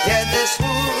 Kiedy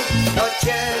słów do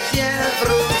ciebie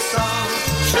wrócą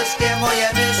wszystkie moje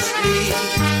myśli.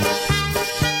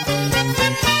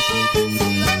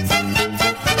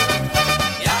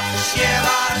 Jak się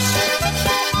masz,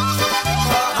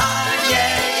 kochanie,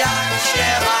 jak się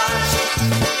masz?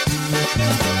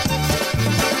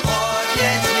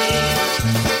 Powiedz mi,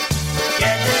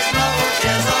 kiedy znowu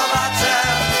cię zobaczę.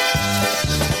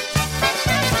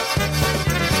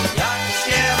 Jak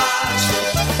się masz,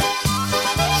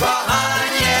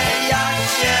 kochanie, jak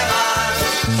się masz?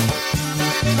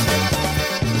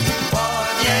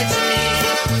 Powiedz mi,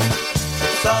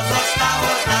 co zostało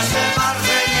z naszym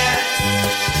marzeniem.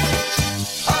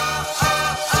 O,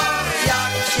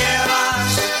 jak się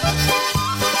masz,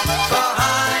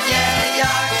 kochanie,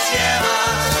 jak się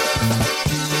masz?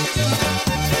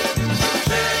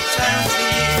 Życzę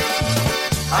ci,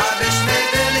 abyśmy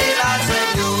byli razem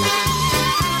już.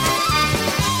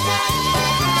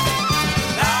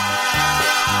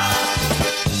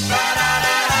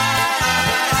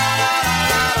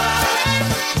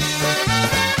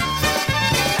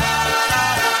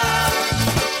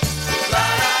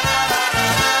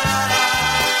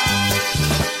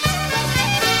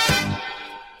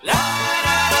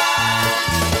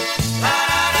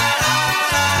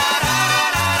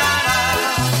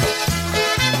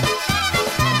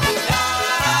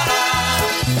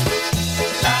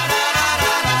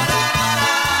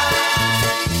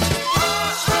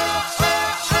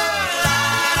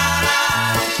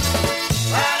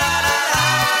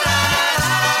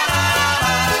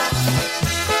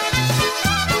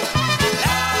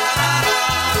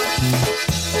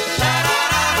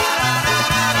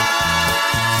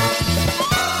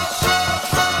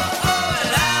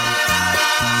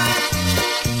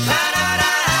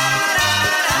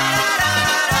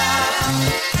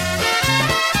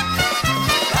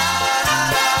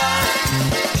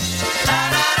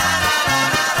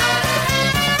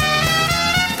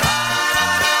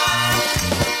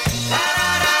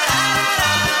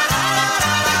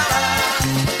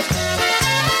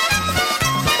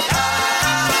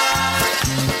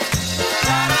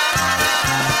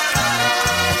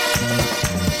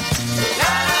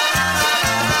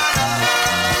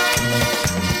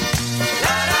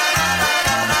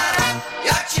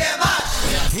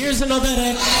 here's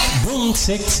another Boom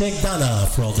Tick Tick Dana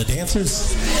for all the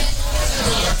dancers.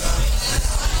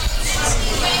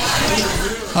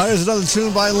 Here's another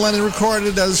tune by Lenny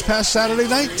recorded this past Saturday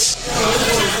night.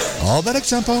 All that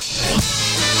tempo.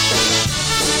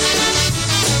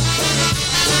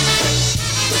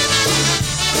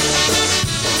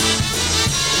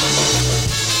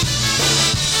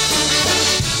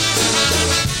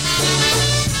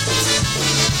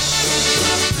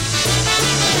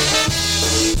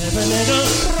 Pewnego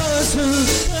rozum,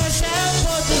 że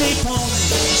podliką,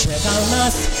 czekał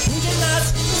nas, będzie nas,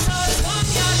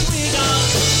 zasłania dźwiga.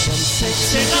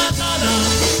 Sekcja dana,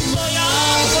 moja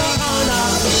kochana,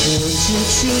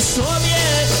 ucić sobie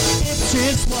i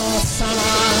przyszła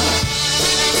sama.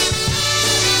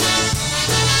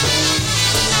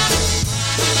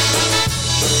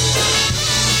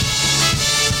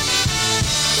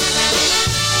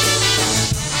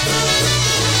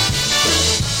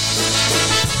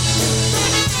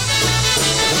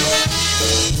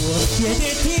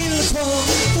 Kiedy tylko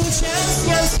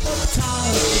ucieknie spotkał,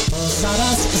 to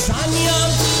zaraz za nią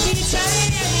idzie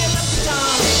jej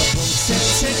ptak.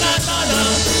 Sekcja dana,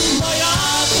 moja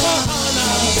kochana,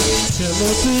 czemu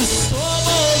ty z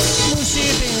tobą musi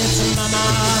być mama?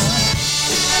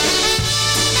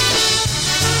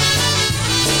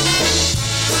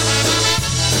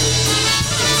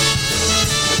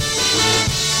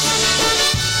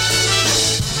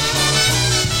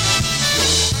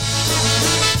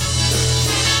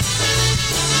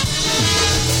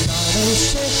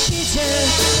 Się idzie,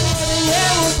 ładnie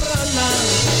ubrana,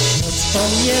 choć to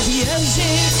nie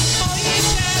wierzy, boi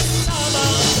się sama.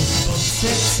 Bo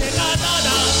sekcja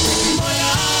dana,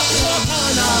 moja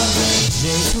kochana,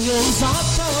 dziękuję za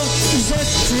to, że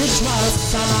przyszła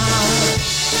sama.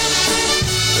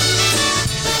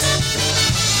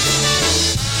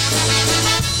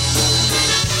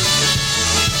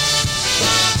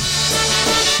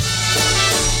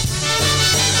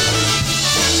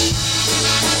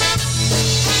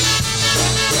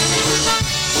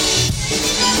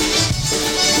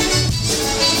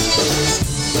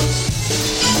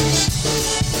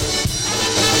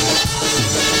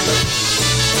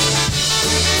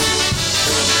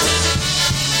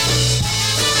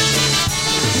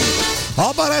 How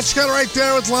about that shot right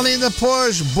there with Lenny and the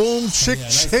Push? Boom, Chick,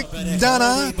 Chick,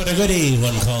 Dana. But a goodie,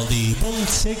 one called the Boom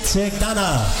Tick Tick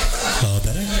Dana. Oh,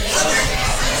 better.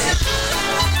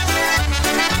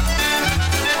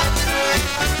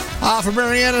 For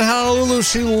Marianne in Honolulu,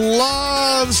 she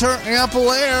loves her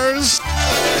ample airs.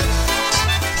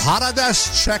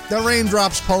 Hadadesh, check the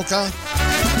raindrops, polka.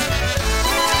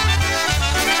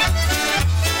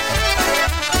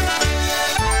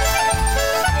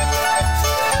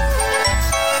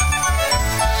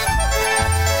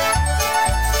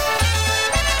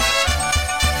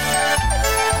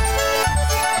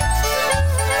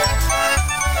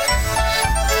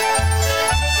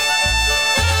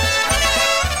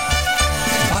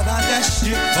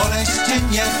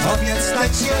 Nie powiedz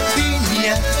tak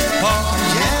jedynie,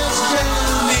 powiedzże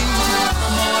mi,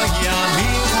 moja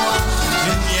miła,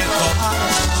 czy nie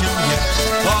kochasz, czy mnie?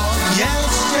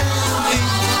 Powiedzże mi,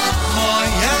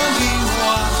 moja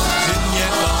miła, czy nie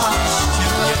kochasz, czy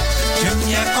mnie? Czy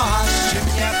mnie kochasz, czy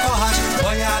mnie kochasz, bo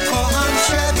ja kocham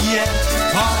ciebie,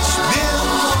 choćby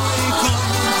mój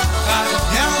koń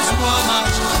karpia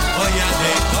złamać, bo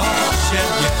jadę do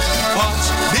siebie,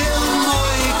 choćby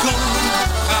mój koń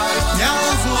karpia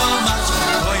złamać,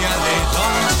 bo jadę do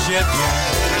siebie.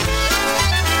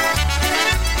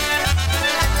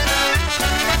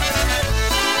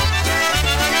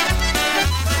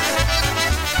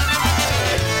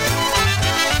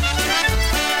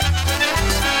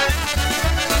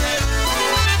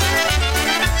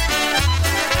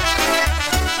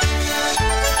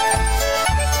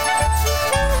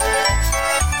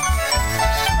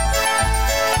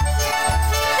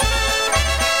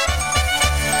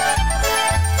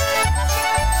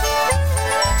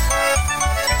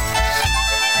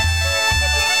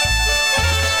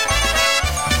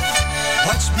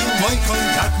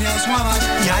 Miał złamać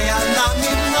jaja na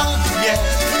mnie,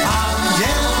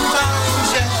 pamiętaj,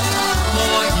 że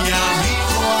moja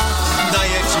miła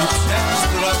daje ci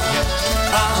przezdrowie.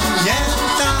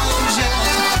 Pamiętaj, że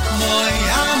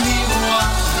moja miła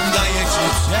daje ci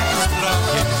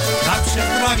przezdrowie. Na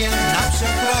przestrogie,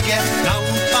 na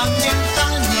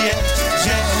upamiętanie,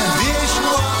 że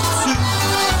wyszłocu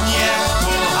nie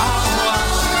kochała,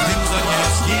 tym co nie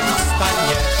z nim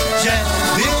stanie, że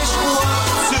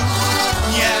wyszłocu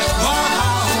nie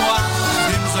kochała,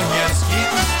 tym co nie z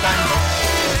kim stanie.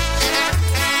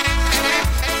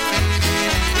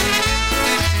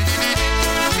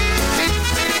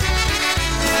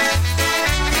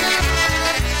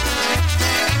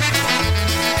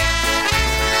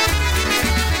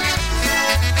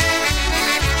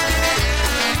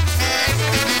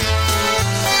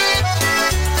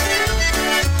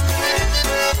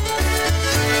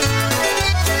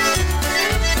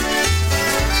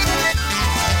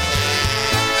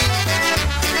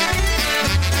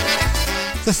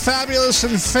 The fabulous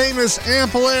and famous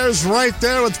Ampolaires right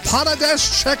there with Pada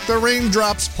Check the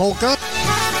Raindrops polka.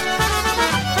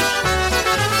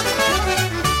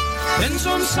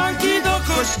 Pędzą sanki do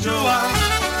kościoła,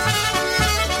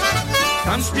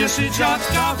 tam śpieszy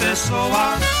dziadka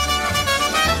wesoła.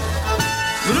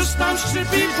 Mróz tam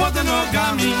szczypi pod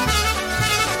nogami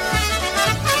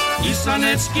i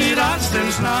saneczki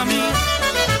razem z nami.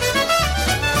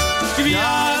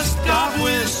 Gwiazdka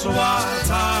błysła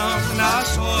tam na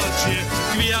szocie,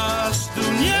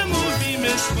 gwiazdu nie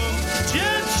mówimy swą.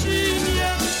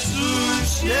 Dziewczynie,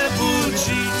 cóż się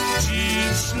budzi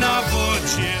dziś na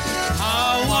wodzie,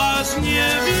 hałas nie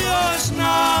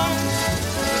wiosna.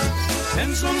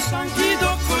 Pędzą sanki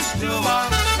do kościoła,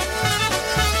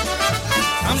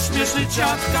 tam śpieszy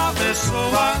dziadka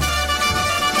wesoła.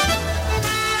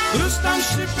 Mróz tam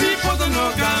szczypi pod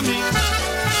nogami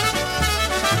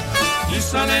i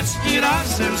saneczki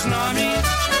razem z nami.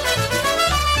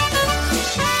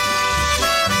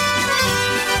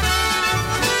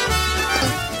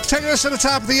 Taking us to the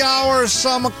top of the hour,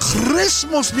 some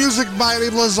Christmas music by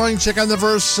Livla Zoinchik and the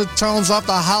Versatones off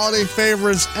the holiday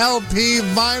favorites LP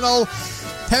vinyl.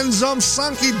 Pędzą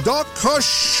sanki do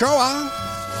kościoła.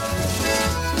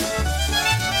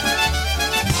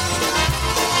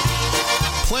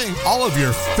 Playing all of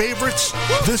your favorites,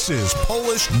 this is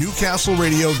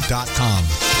PolishNewcastleRadio.com.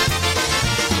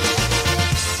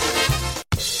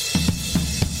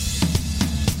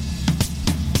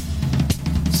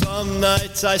 Some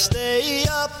nights I stay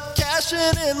up,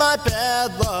 cashing in my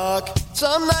bad luck.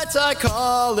 Some nights I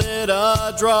call it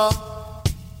a draw.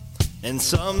 And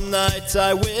some nights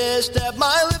I wish that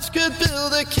my lips could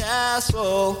build a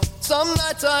castle. Some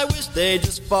nights I wish they'd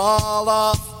just fall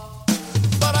off.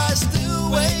 But I still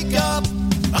wake up,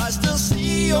 I still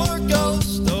see your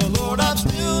ghost. Oh Lord, I'm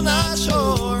still not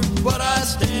sure what I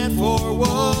stand for.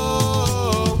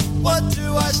 Whoa, what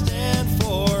do I stand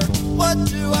for? What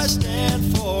do I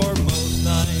stand for? Most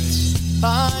nights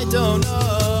I don't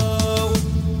know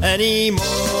anymore.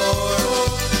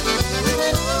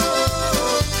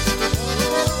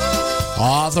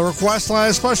 The request line,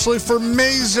 especially for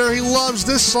Mazer. He loves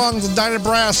this song, The Dyna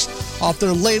Brass, off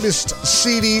their latest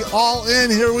CD, All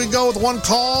In. Here we go with one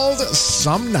called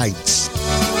Some Nights.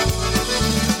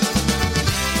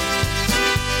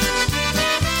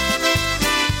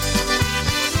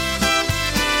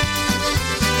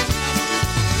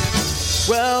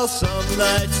 Well, some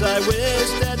nights I wish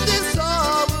that this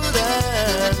all would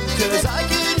end, 'cause I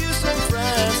could use some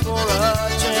friends for a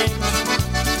change.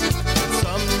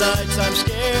 Some nights I'm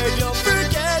scared you'll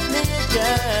forget me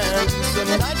again.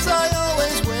 Some nights I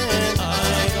always win.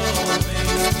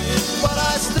 But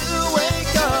I still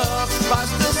wake up, I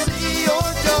still see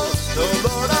your ghost. Oh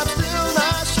Lord, I'm still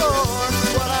not sure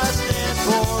what I stand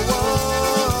for.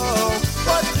 Whoa,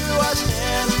 what do I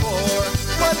stand for?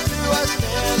 What do I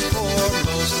stand for?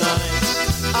 Most nights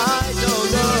I don't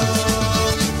know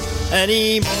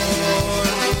anymore.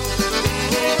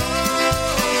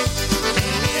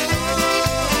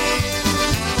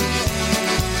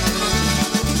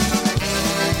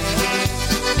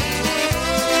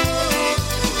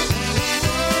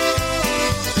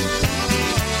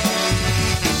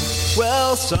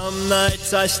 Well, some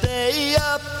nights I stay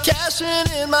up, cashing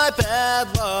in my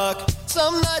bad luck.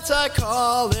 Some nights I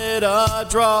call it a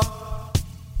draw.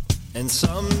 And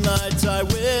some nights I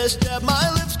wish that my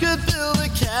lips could build a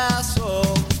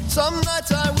castle. Some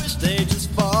nights I wish they'd just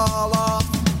fall off.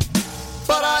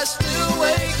 But I still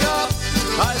wake up,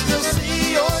 I still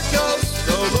see your ghost.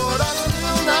 Oh Lord, I'm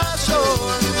still not sure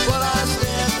what I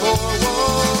stand for.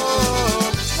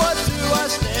 Whoa, what do I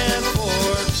stand for?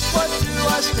 What do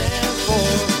I stand for?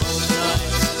 Most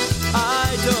nights I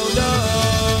don't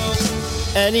know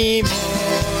anymore.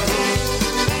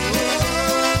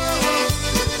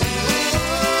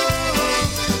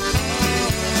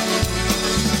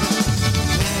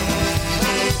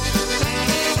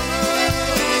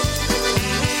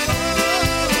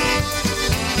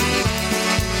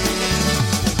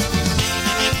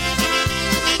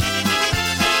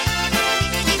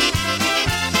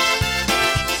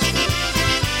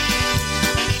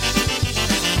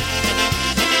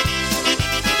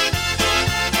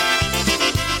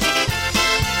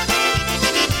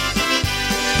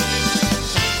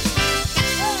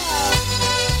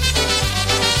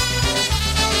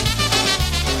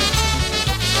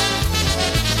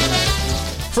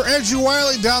 For Edgy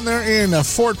Wiley down there in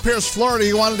Fort Pierce, Florida,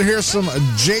 you wanted to hear some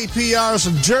JPR's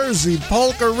Jersey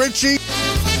Polka. Richie.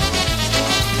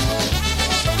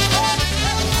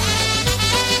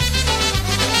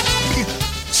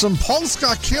 Some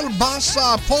Polska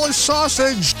kielbasa, Polish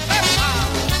sausage.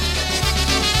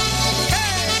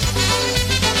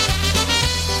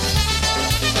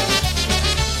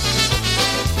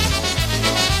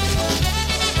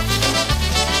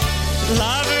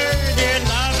 Lover, dear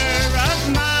lover of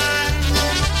mine,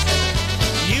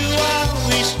 you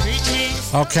always treat me.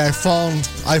 Okay,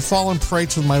 I've fallen prey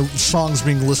to my songs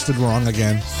being listed wrong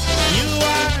again. You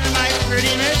are my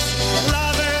pretty miss,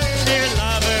 lover, dear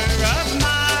lover of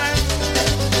mine.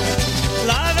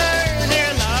 Lover,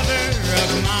 dear lover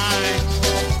of mine.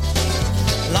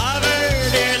 Lover,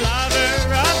 dear lover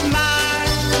of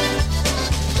mine.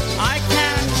 I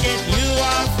can't get you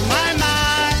off my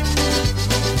mind.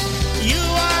 You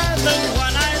are the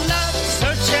one I love, so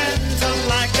gentle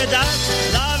like a dove.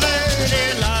 Lover,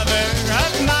 dear lover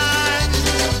of mine.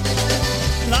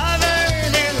 Lover,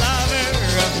 dear lover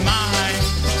of mine.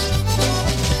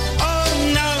 Oh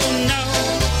no, no,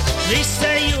 please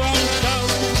say you won't go.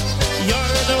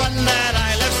 You're the one that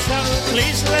I love so,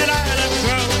 please let our love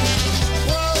grow.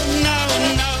 Oh no,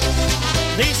 no,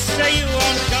 please say you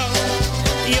won't go.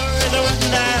 You're the one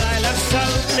that I love so,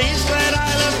 please let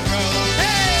our love grow.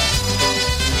 Hey!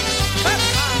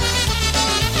 Ha-ha!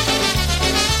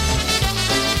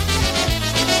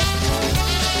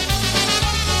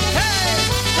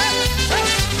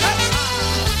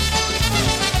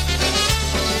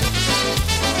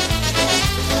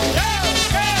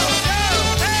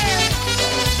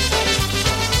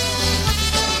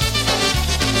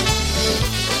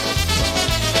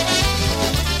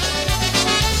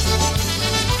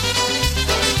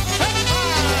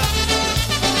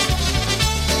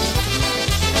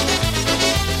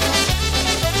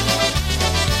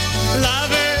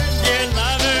 Lover, dear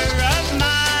lover of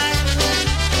mine,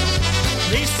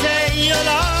 please say you'll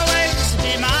always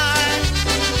be mine.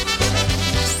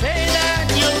 Say that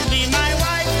you'll be my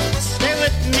wife, stay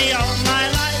with me all my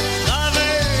life.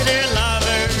 Lover, dear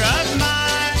lover of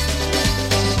mine.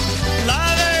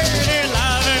 Lover, dear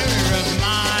lover of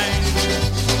mine.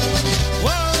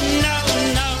 Whoa, no,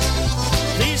 no,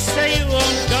 please say you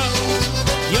won't go.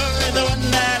 You're the one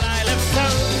that I love so,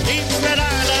 please let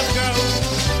our love grow.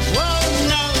 Whoa,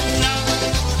 no, no,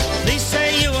 please say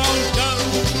you won't go.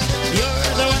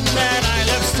 You're the one that I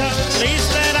love so, please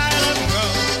let our love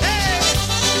grow. Hey!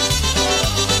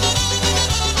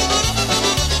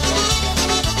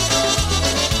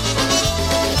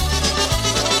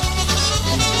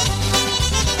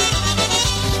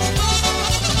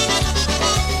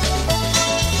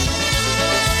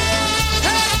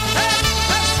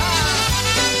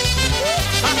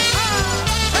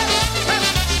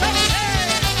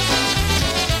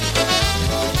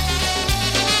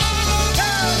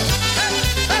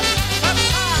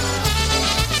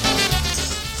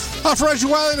 For Reggie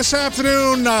Wiley this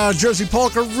afternoon, Jersey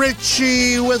Polka,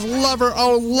 Richie with Lover,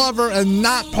 Oh Lover, and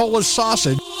Not Polish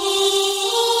Sausage.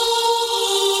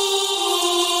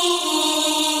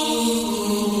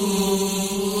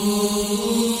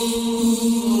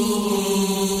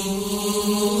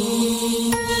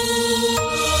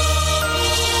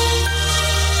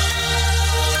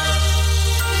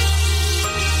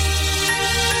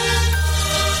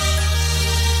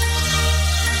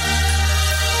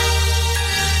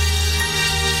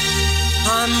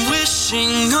 I'm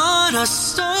wishing on a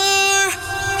star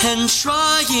and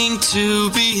trying to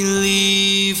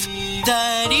believe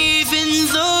that even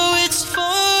though it's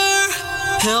far,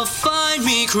 he'll find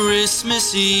me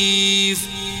Christmas Eve.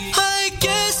 I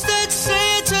guess that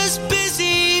Santa's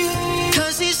busy,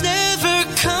 'cause he's never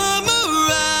come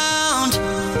around.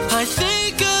 I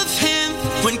think of him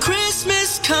when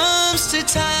Christmas comes to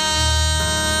town.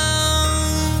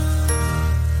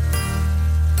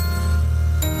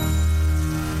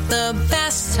 The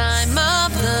best time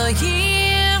of the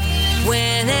year,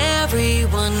 when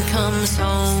everyone comes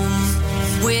home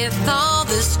with all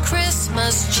this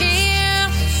Christmas cheer,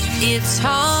 it's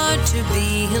hard to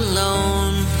be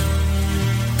alone.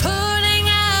 Putting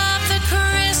up the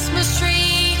Christmas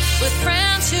tree with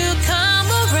friends who come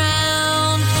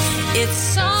around, it's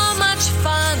so much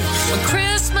fun when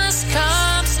Christmas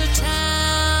comes to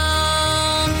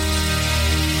town.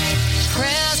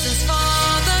 Presents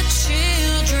for the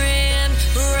children,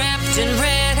 wrapped in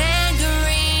red and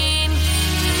green.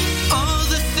 All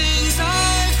the things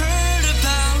I've heard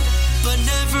about, but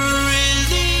never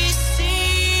really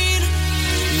seen.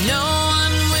 No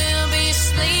one will be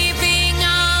sleeping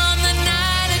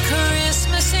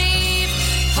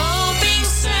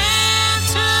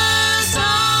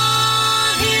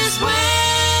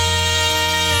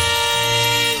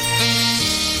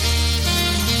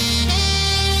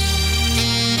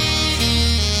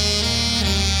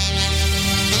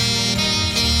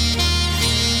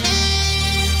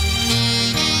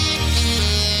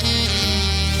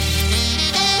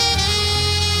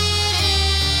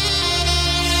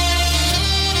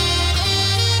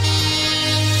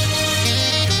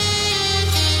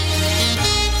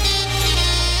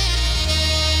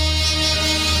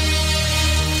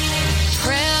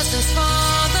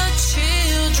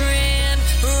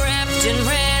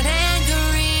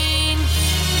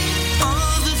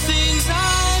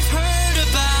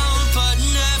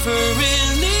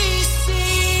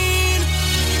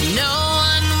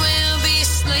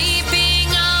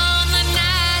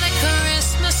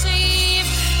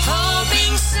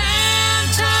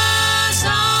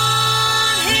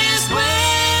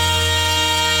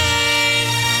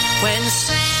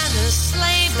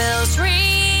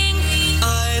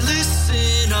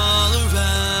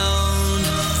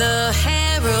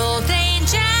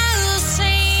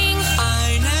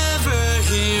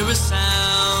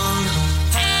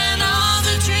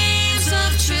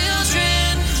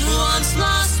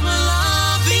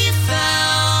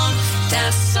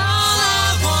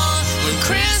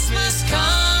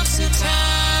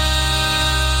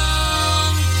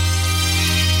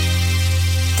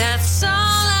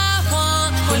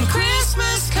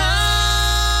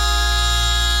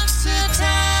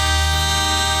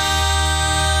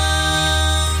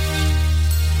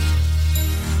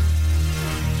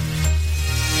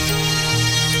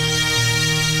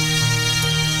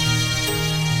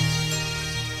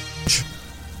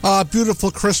A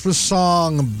beautiful Christmas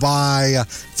song by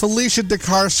Felicia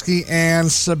Dekarsky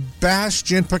and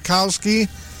Sebastian Pekowski.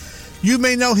 You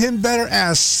may know him better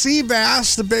as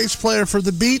Seabass, the bass player for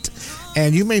The Beat,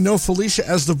 and you may know Felicia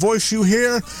as the voice you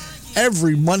hear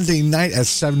every Monday night at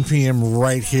 7 p.m.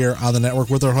 right here on the network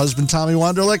with her husband, Tommy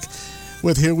Wonderlick,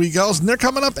 with Here We Goes. And they're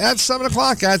coming up at 7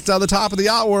 o'clock at the top of the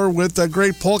hour with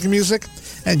great polka music.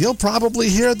 And you'll probably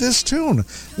hear this tune.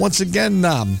 Once again,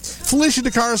 Felicia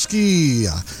Dekarsky,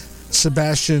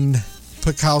 Sebastian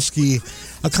Pekowski,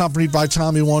 accompanied by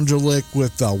Tommy Wonderlick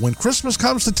with When Christmas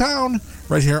Comes to Town,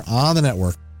 right here on the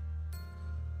network.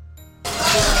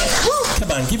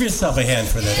 Come on, give yourself a hand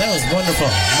for that. That was wonderful.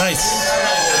 Nice.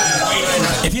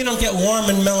 If you don't get warm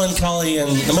and melancholy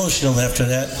and emotional after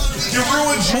that, you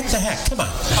ruined. What the heck? Come on.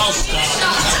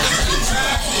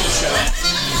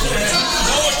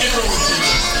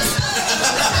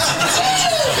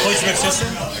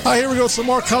 Here we go, some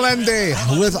more Kalende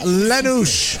with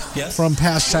Lenush from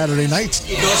past Saturday night.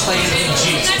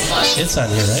 It's on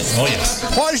here, right? Oh, yes.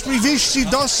 Chodź mi wieści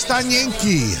do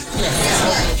Stanienki.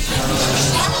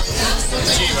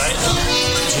 G, right?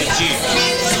 G.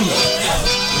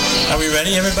 Are we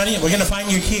ready, everybody? We're going to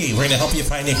find your key. We're going to help you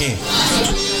find your key.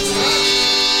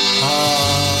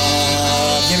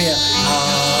 Give me a...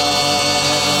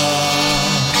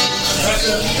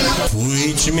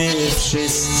 Pójdźmy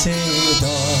wszyscy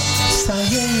do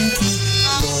stajenki,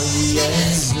 do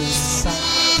Jezusa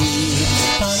i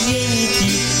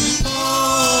Panienki.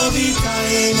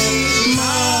 Powitajmy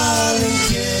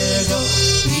maleńkiego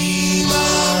i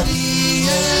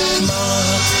Marię,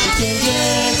 Matkę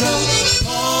Jego.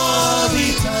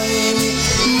 Powitajmy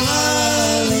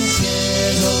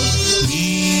maleńkiego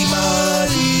i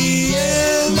Marię,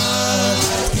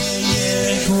 Matkę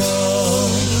Jego.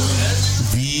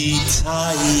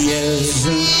 Witaj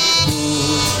Jezu,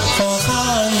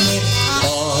 kochany,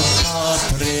 od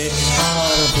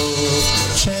patriarchów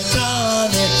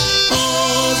czekany,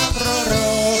 od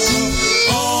proroków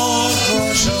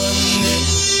ogłoszony,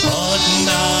 od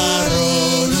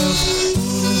narodów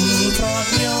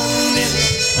upragniony,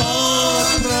 od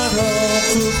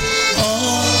proroków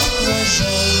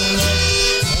ogłoszony,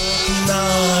 od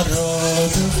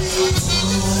narodów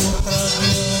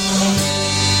upragniony.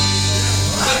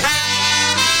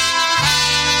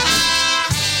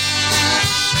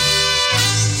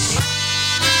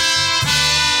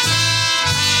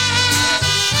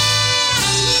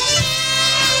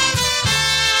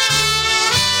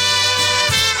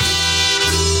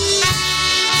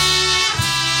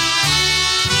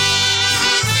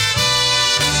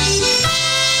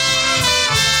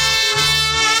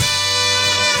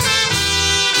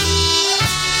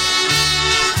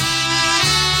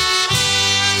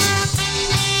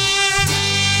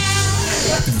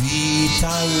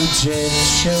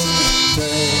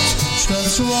 Dziecięteczko w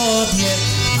słowie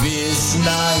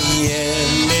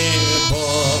wyznajemy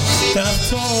Boga w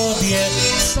Tobie,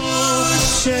 co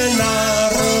się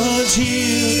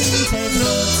narodził tej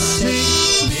nocy,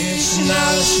 byś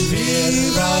nasz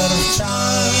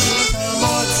wyrwalczak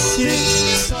pomocy,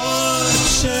 co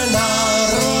się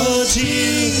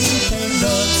narodził tej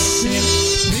nocy,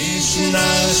 byś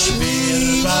nasz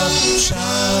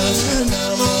wyrwalczak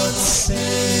pomocy.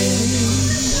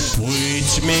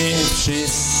 Pójdźmy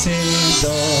wszyscy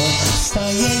do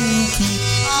stajenki,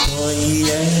 do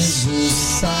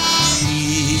Jezusa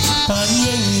i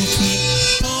Panienki.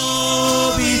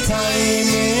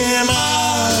 Powitajmy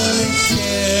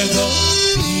maleńkiego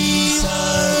i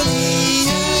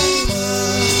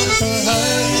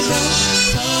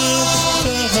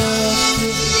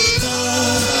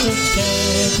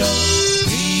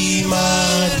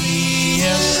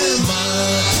Marię,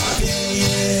 Matkę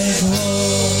Jego.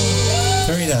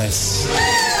 Very nice.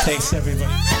 Thanks,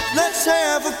 everybody. Let's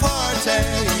have a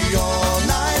party all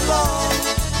night long.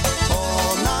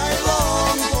 All night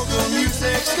long. Oh, the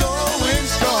music's going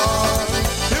strong.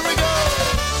 Here we go.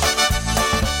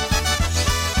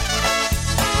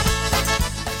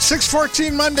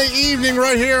 6:14 Monday evening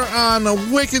right here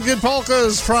on Wicked Good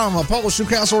Polkas from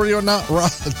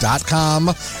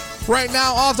PolishNewcastleRadio.com. Right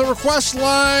now off the request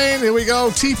line, here we go,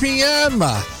 TPM.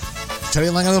 Teddy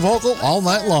Lang on the vocal all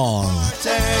night long. All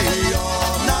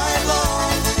night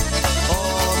long.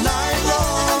 All night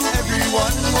long.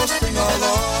 Everyone will sing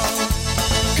along.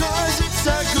 'Cause it's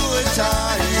a good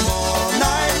time all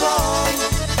night long.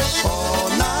 All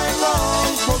night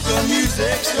long. Polka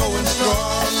music's going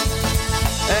strong.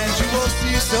 And you will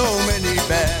see so many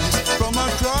bands from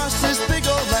across this big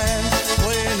old land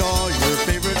playing all your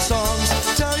favorite songs.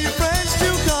 Tell your friends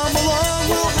to come along.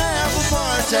 We'll have a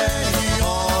party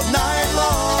all night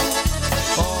long.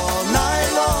 All night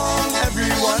long.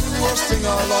 sing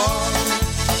along.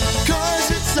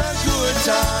 'Cause it's a good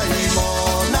time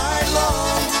all night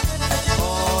long.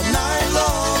 All night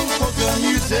long, polka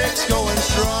music's going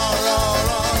strong.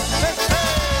 Hey, hey.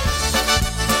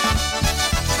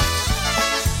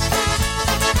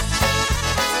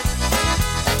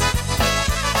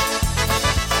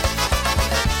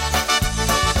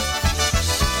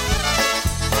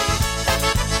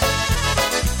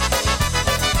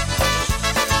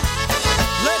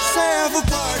 Let's have a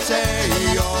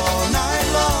party all night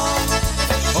long.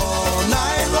 All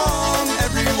night long,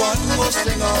 everyone will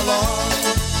sing along.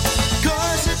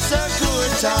 'Cause it's a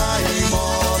good time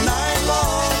all night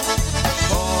long.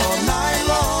 All night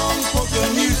long, polka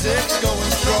music's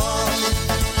going strong.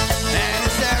 And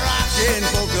it's that rockin'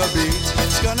 polka beat,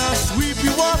 it's gonna sweep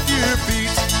you off your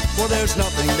feet. Well, there's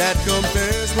nothing that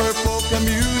compares where polka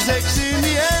music's in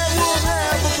the air. We'll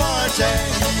have a party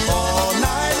all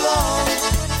night long.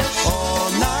 All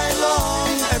night long,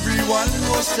 everyone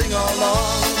will sing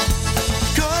along.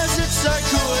 'Cause it's a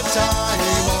good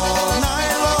time all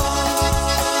night long.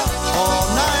 All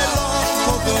night long,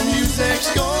 polka music's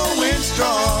going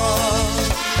strong.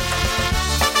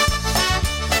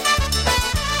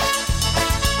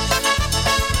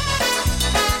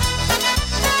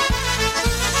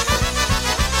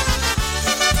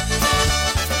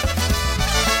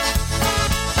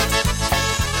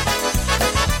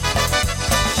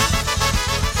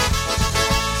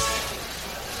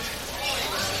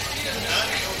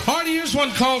 Hardy, here's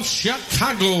one called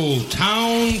Chicago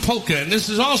Town Polka, and this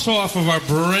is also off of our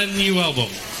brand new album.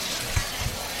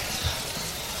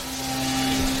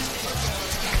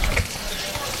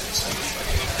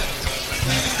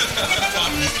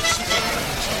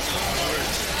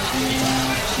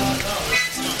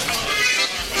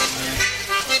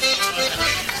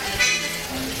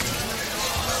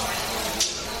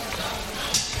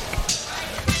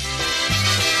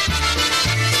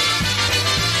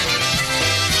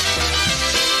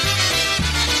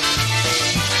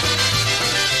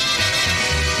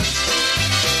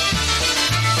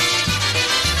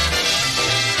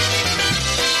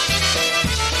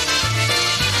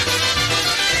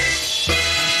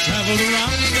 Traveled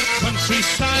around the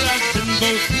countryside, I've been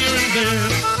both here and there.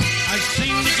 I've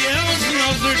seen the gals in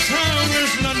other towns,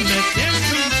 there's none that can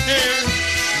compare.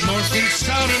 North and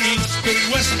south and east and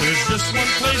west, there's just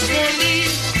one place for me.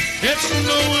 It's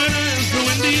known as the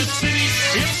Windy City,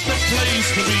 it's the place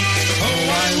to be. Oh,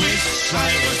 I wish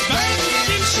I was back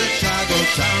in Chicago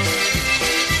town.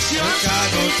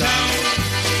 Chicago town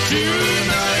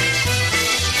tonight.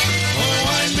 Oh,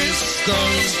 I miss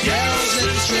those gals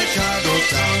in Chicago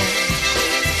town.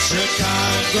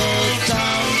 Chicago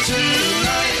town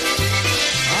tonight.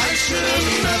 I should have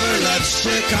never left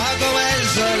Chicago as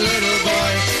a little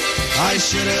boy. I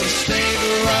should have stayed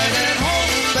right at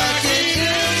home back in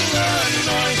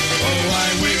Illinois. Oh, I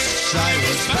wish I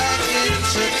was back in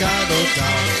Chicago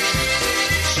town.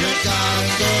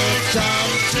 Chicago town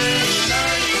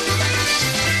tonight.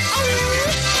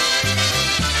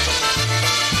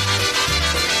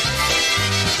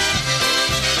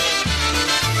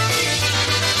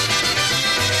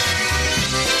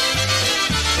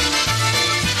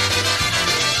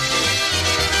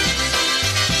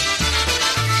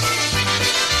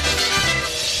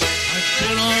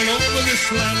 This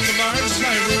land of ours,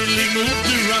 I really moved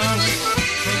around.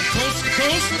 From coast to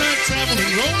coast, I traveled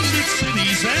and roamed its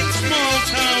cities and small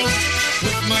towns.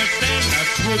 With my band, I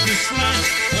toured this land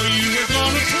where you were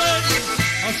gonna play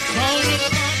a song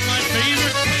about my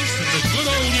favorite place in the good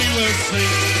old USA.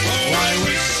 Oh, I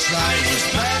wish I was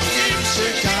back in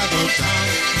Chicago town.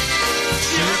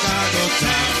 Chicago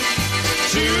town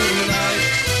tonight.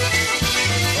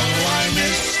 Oh, I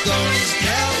miss those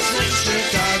gals in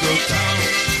Chicago town.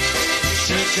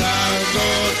 Chicago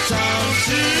town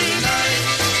tonight.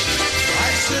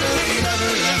 I should have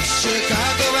never left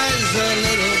Chicago as a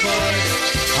little boy.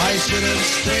 I should have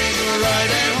stayed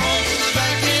right at home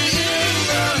back in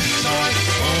Illinois.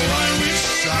 Oh, I wish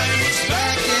I was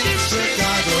back in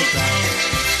Chicago town.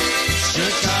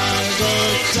 Chicago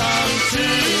town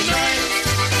tonight.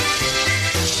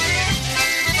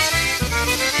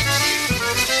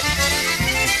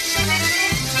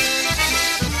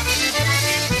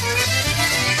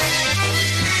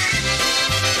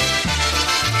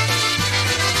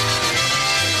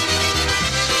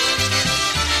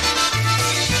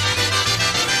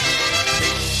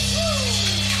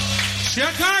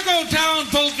 Chicago Town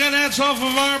Polka, that's off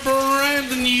of our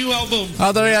brand new album.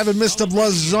 There you have it, Mr.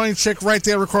 Blazonczyk, right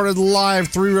there, recorded live,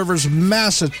 Three Rivers,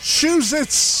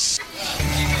 Massachusetts.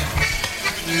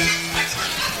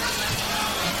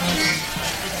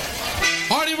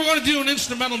 Hardy, we're going to do an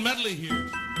instrumental medley here.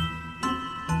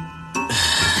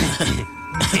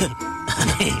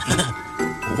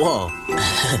 Whoa.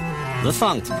 This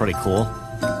song's pretty cool.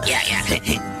 Yeah.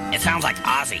 It sounds like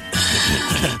Ozzy.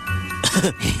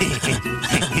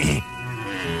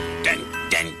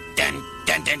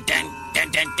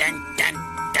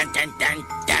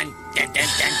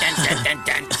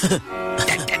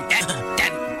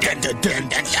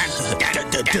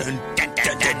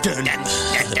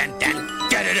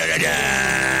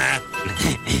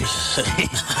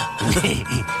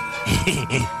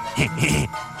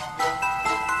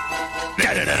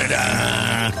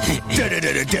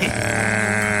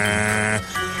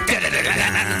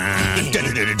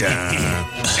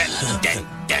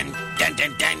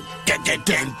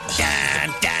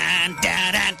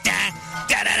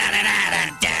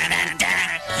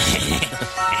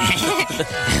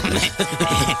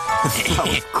 That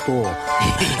was cool.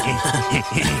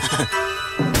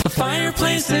 The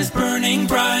fireplace is burning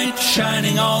bright,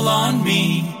 shining all on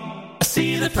me. I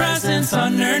see the presents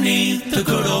underneath the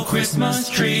good old Christmas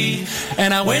tree.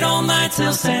 And I wait all night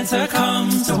till Santa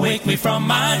comes to wake me from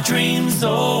my dreams.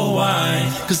 Oh,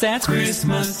 why? 'Cause that's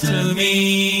Christmas to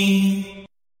me.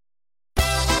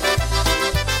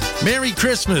 Merry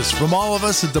Christmas from all of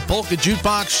us at the Polka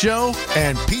Jukebox Show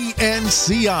and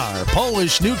PNCR,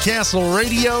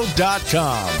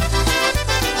 PolishNewcastleRadio.com.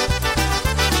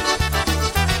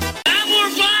 And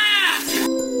we're back!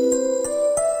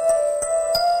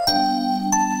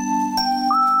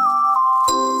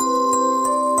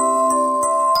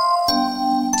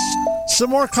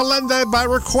 Some more Kalende by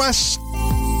request.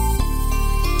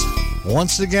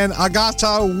 Once again,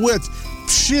 Agata with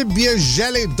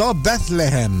Przybierzeli do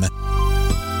Bethlehem.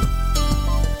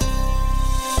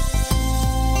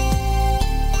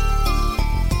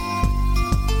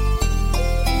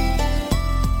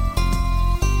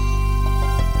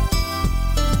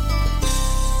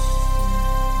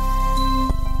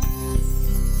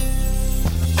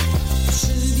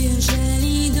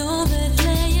 Przybierzeli do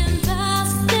Betlejem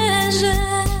pasterze,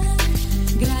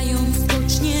 grając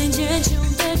skocznie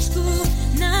dzieciąteczku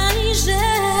na liże.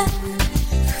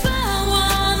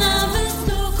 Chwała na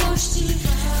wysokości,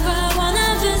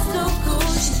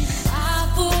 a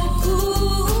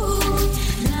pokój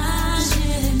na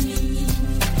ziemi.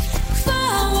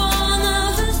 Chwała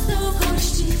na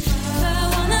wysokości,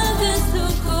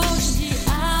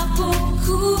 a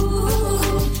pokój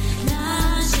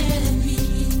na ziemi.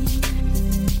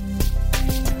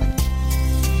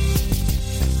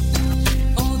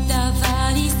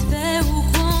 Oddawali swe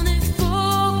ukłony w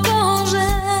pokorze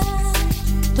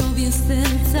Tobie z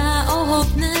serca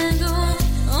ochotnego,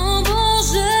 o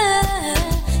Boże.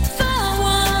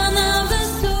 Chwała na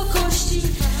wysokości,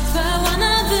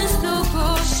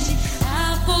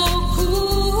 a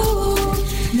pokój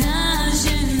na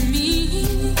ziemi.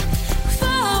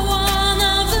 Chwała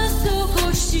na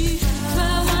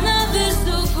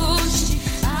wysokości,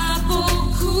 a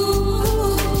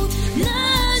pokój na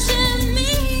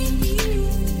ziemi.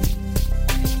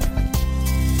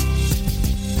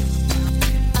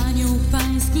 Anioł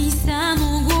Pański sam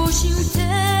ogłosił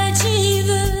te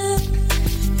dziwy,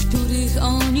 których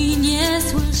oni nie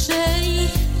słyszeli,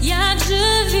 jak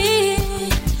żywi.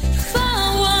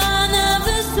 Chwała na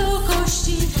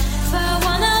wysokości,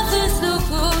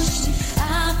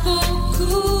 a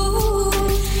pokój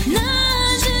na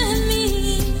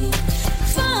ziemi.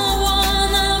 Chwała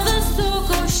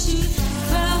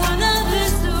na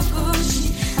wysokości,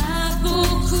 a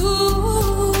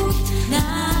pokój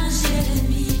na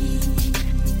ziemi.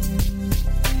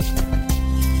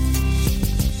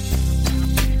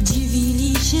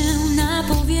 Dziwili się na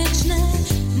powietrznej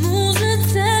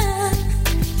muzyce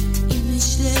i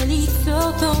myśleli,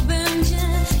 co to będzie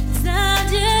za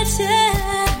dziecię.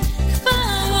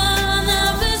 Chwała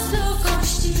na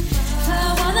wysokości,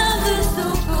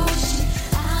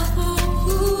 a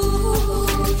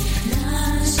pokój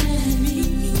na ziemi.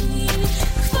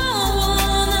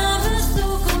 Chwała na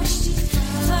wysokości,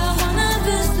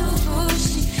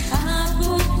 a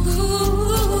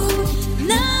pokój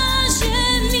na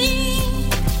ziemi.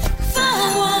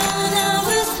 Chwała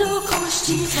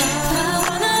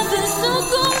na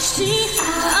wysokości,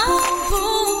 a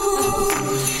pokój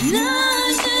na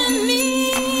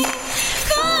ziemi.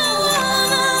 Chwała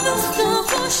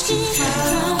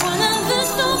na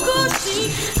wysokości,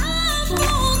 a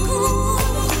pokój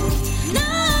na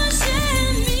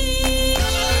ziemi.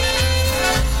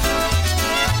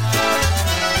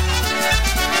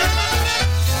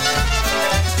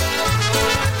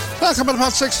 Welcome at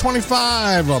about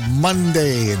 6:25 a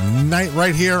Monday night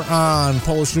right here on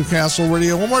Polish Newcastle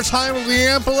Radio. One more time with the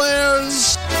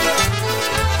Ampliers.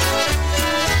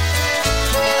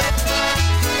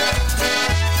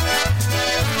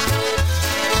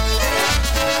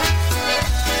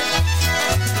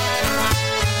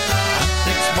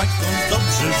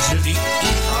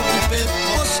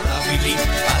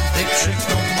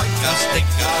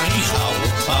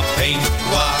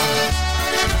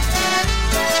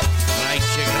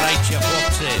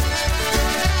 Voice.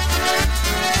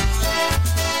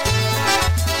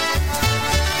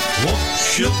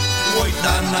 Общу, ой,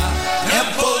 дана,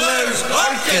 Empolers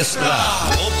Orchestra.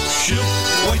 Общу,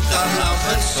 ой, dana,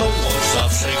 wesoło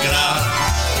zawsze gra.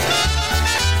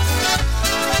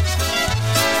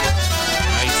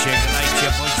 Grajcie,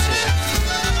 Voice.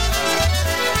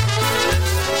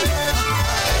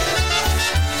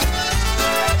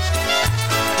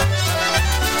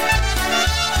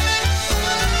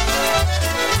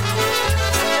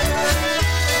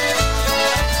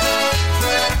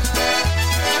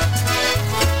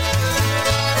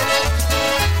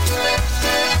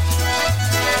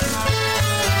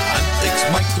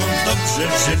 Dobrze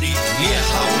żyli,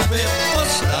 jechałby,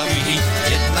 postawili.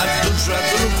 Jedna duża,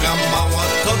 druga mała,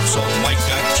 to co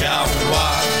Majka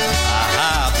chciała.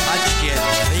 Aha, patrzcie,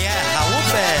 dwie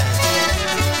chałupy.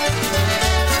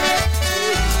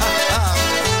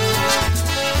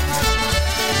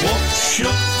 Łopsiu,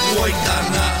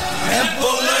 łojdana,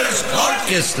 Empolers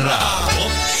Orchestra.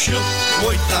 Łopsiu,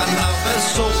 łojdana,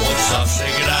 wesoło zawsze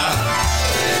gra.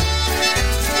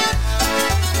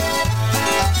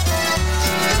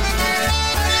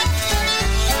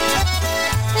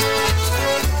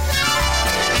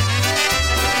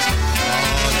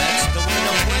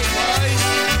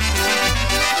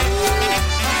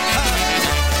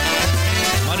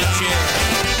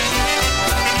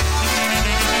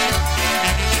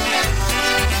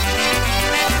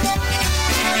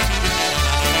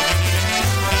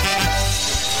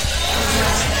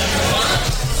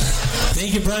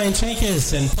 Thank you, Brian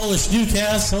Chankis and Polish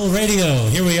Newcastle Radio.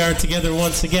 Here we are together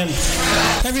once again.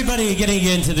 Everybody getting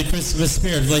into the Christmas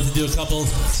spirit. I'd like to do a couple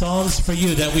songs for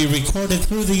you that we recorded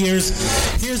through the years.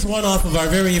 Here's one off of our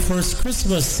very first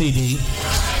Christmas CD,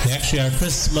 actually our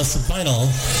Christmas vinyl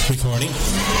recording.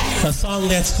 A song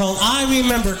that's called I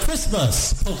Remember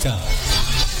Christmas, Polka.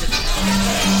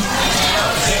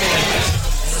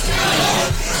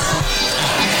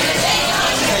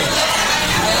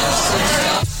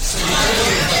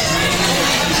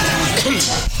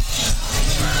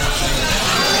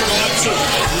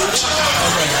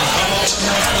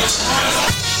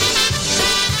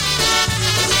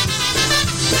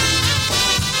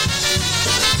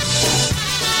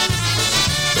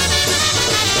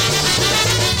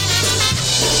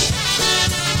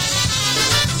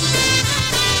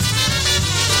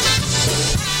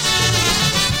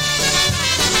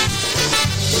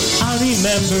 I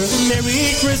remember the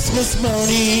Merry Christmas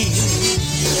morning.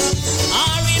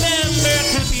 I remember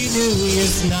Happy New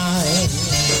Year's night.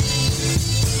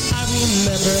 I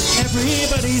remember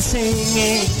everybody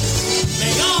singing,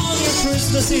 may all your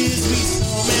Christmases be so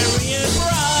merry and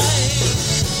bright.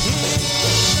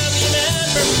 I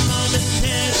remember Mom and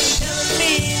Dad telling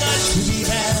me not to be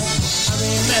bad. I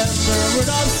remember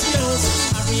Rudolph's nose.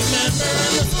 I remember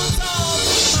the song.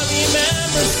 I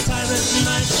remember Silent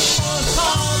Night. All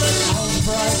calm and all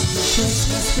bright.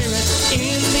 Christmas spirit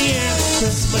in the air.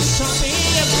 Christmas shopping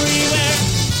everywhere.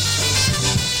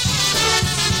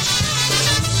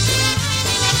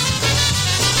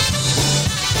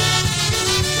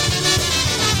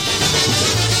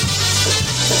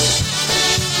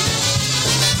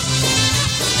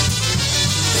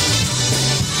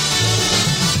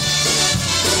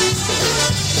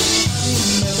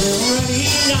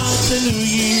 Running out the new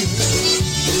year,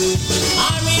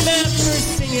 I remember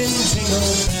singing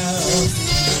jingle bells,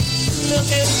 milk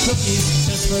and cookies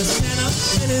just for Santa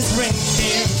and his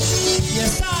reindeer.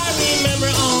 Yes, I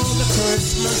remember all the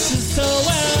Christmases so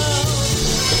well.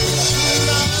 And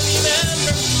I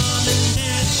remember Mom and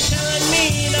Dad telling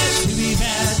me not to be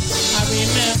bad. I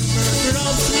remember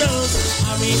Rudolph's nose.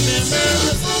 I remember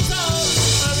mistletoe.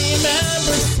 I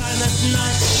remember Silent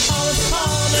Night. All is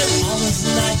calm and all is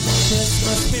night.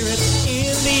 Christmas spirit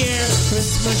in the air.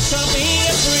 Christmas shopping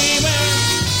everywhere.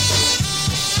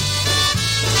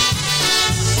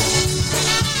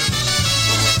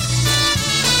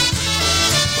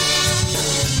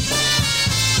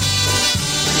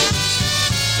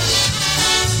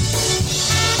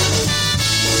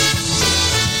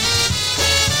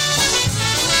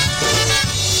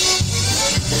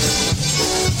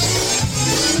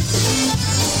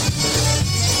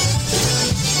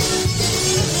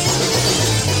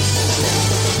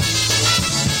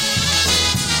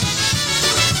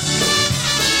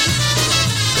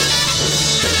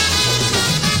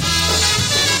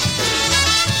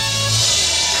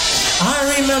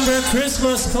 Remember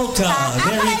Christmas polka.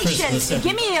 Merry Christmas.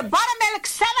 Give me a buttermilk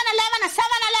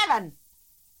 7-Eleven.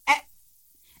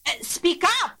 Speak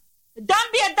up.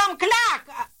 Don't be a dumb clerk.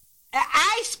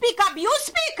 I speak up. You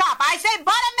speak up. I say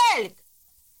buttermilk.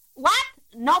 What?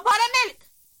 No buttermilk.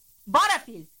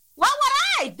 Butterfield. What would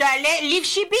right. Leave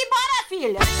she be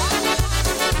Barafil.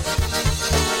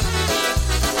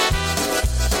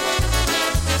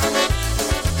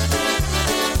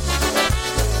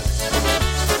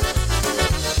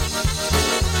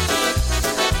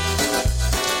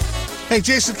 Hey,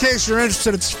 just in case you're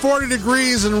interested, it's 40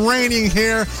 degrees and raining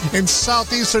here in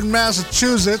southeastern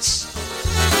Massachusetts.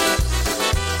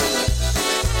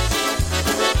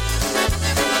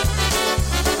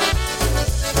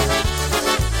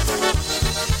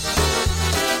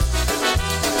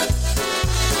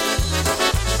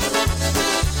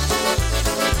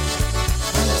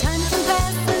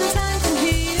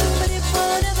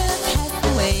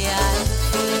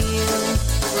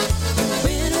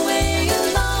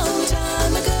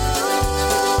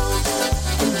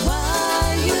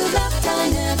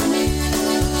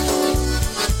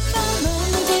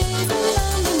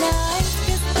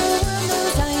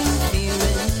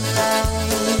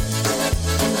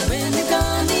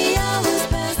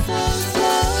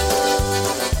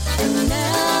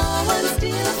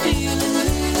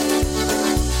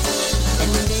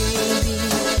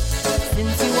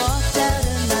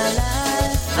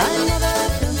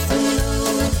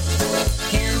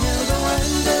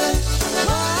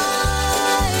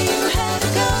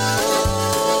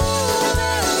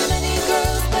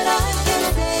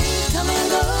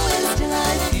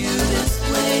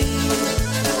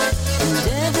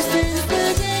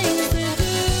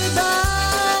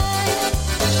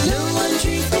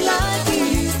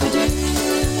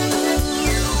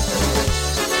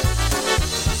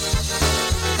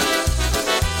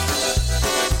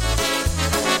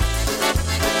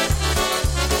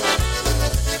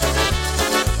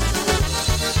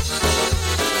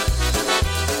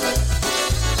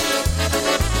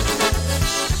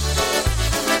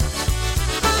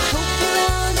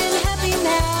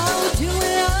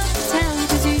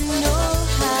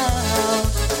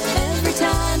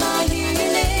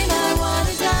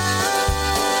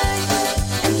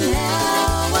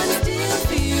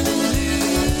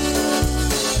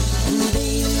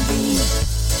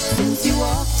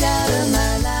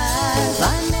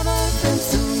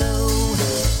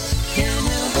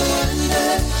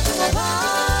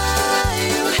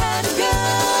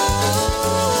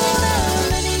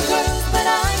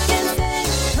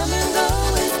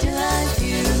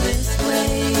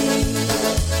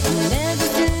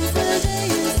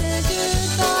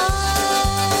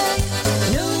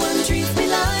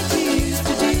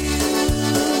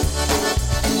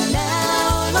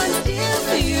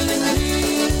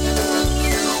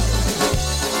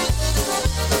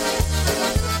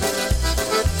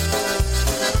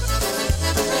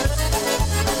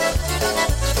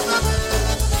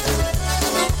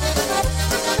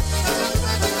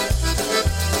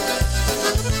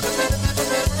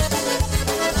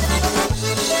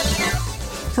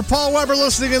 Paul Weber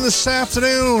listening in this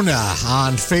afternoon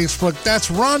on Facebook. That's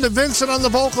Rhonda Vincent on the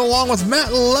vocal along with Matt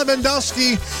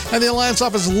Lewandowski, and they'll lance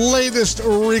off his latest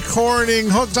recording,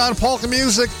 Hooked on Polka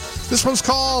Music. This one's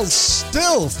called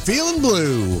Still Feeling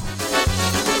Blue.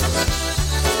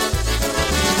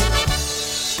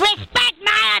 Respect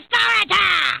my authority!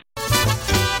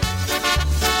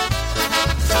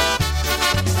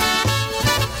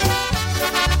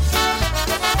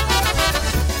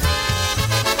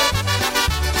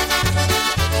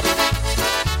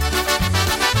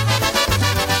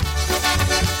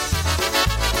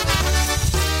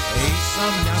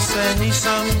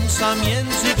 Sam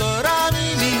między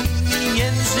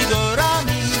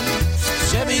gorami,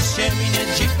 żebyście mnie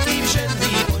dziwki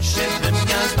wzięli, poszedłem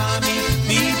ja z wami,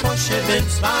 poszedłem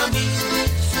z wami.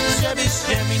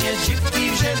 Żebyście mnie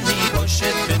dziwki wzięli,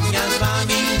 poszedłem ja z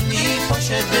wami,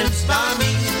 poszedłem z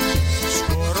wami.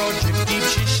 Skoro dziwki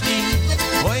przyszli,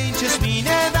 ojciec mi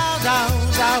nie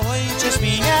dał, ojciec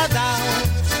mi nie dał,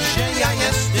 że ja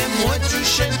jestem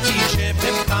młodziusieńki,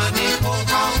 żebym Panie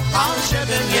kochał,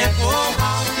 żebym je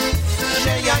kochał.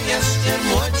 Że ja jestem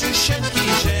młodziusieńki,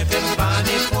 żebym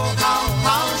Panie kochał,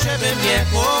 żebym je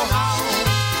kochał.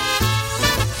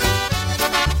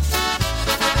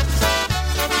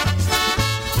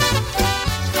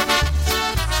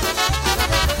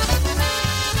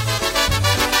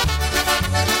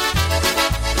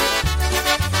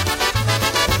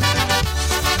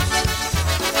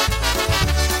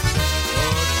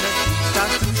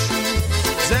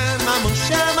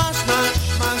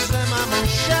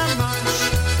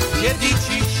 Kiedy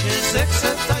ci się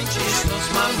zechce tańczyć, to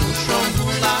z mamuszą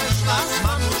gulasz, z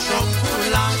mamuszą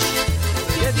gulasz.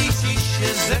 Kiedy ci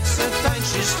się zechce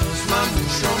tańczyć, to z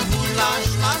mamuszą gulasz,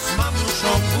 z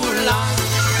mamuszą gulasz.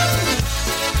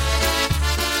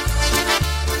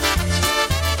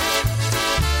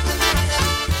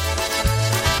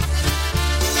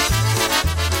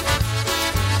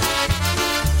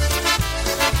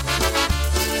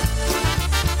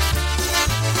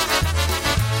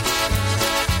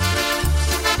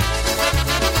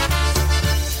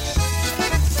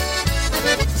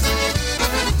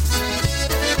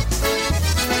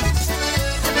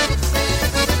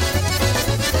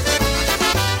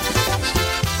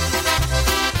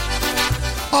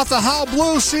 Off the How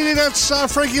Blue CD, that's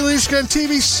Frankie Lishka and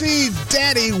TVC,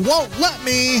 Daddy Won't Let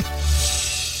Me.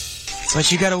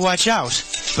 But you gotta watch out,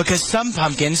 because some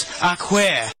pumpkins are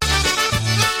queer.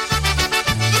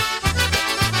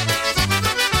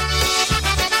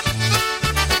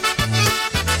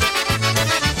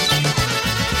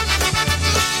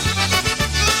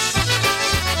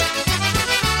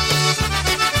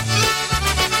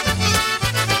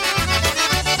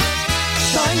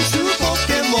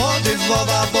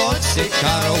 Bodźcy,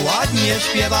 Karo ładnie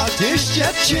śpiewa, tyś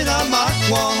dziewczyna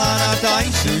makłona na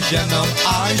tańcu ze mną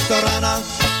aż do rana.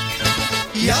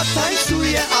 Ja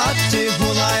tańcuję, a ty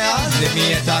hulaj, ale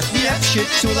mnie tak nie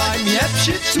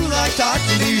przytulaj tak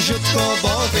bliżutko,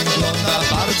 bo wygląda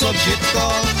bardzo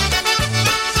brzydko.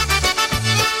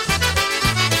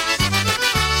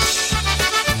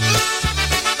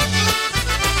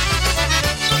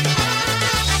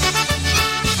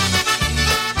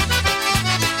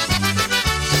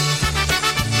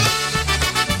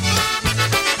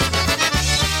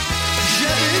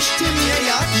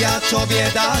 Ja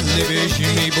tobie dalibyś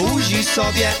mi buzi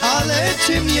sobie, ale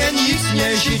ty mnie nic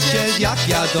nie życzysz, jak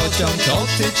ja dociąg, to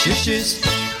ty cieszysz.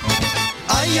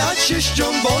 A ja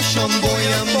czyszczą, bo się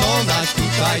boję, bo nas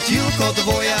tutaj tylko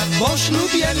dwoje, bo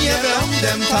ślubie nie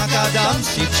będę taka, dam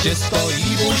ci wszystko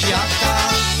i buziaka.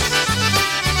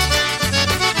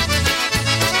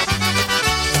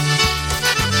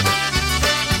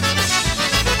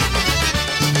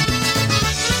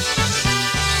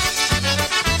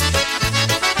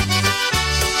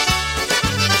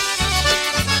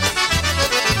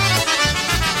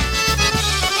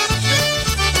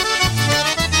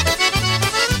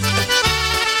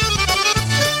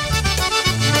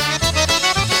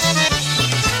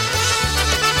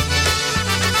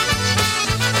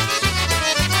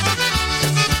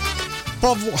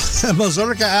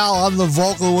 Mazurka Al on the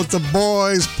vocal with the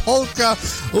boys, Polka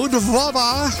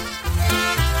Udvaba.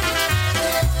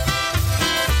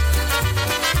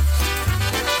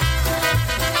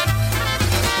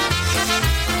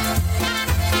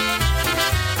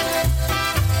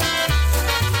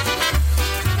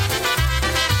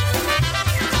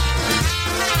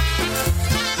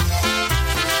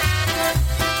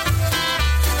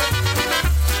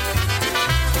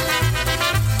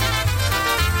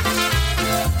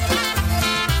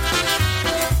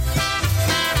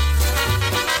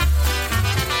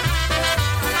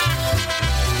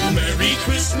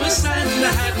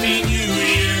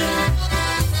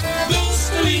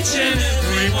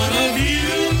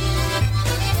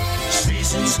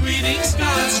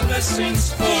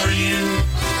 Blessings for you.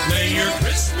 May your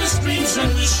Christmas dreams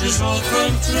and wishes all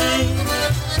come true.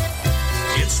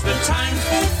 It's the time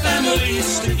for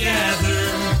families to gather.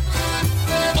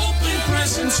 Open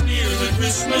presents near the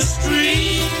Christmas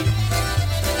tree.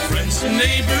 Friends and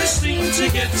neighbors seem to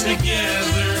get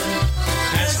together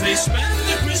as they spend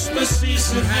the Christmas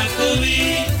season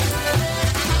happily.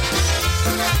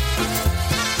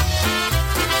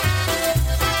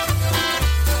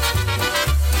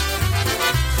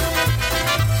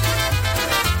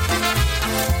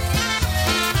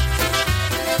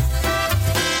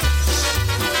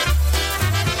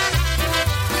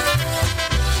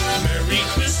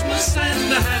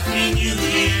 And a happy new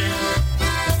year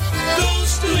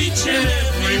goes to each and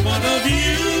every one of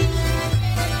you.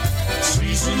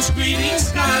 Season's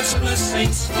greetings, God's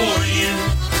blessings for you.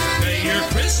 May your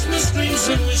Christmas dreams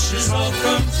and wishes all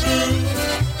come true.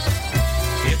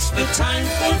 It's the time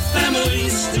for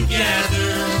families to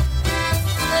gather.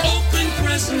 Open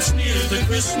presents near the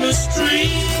Christmas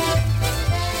tree.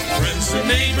 Friends and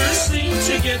neighbors seem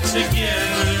to get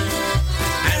together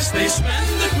as they spend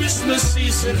the Christmas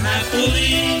season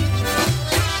happily.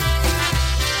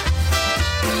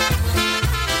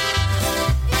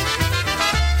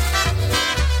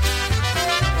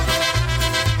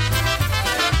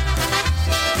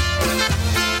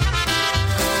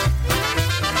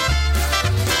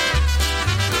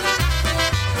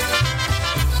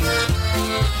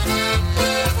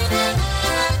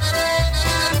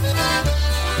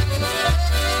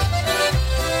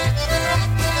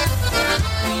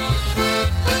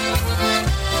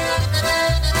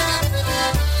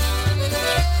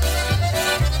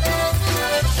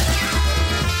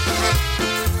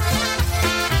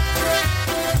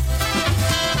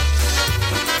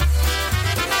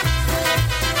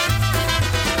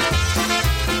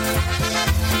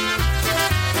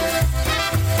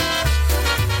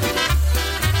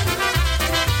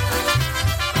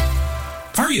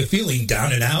 Are you feeling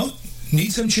down and out?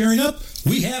 Need some cheering up?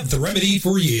 We have the remedy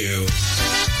for you.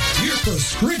 Here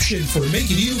prescription for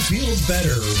making you feel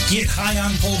better. Get high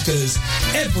on polkas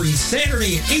every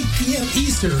Saturday at 8 p.m.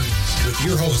 Eastern with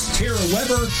your hosts Tara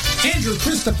Weber, Andrew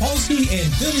Christopolsky,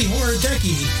 and Billy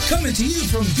Horodecki, coming to you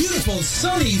from beautiful,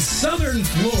 sunny southern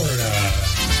Florida.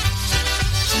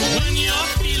 When you're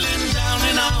feeling down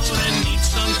and out and need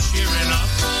some cheering up,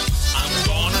 I'm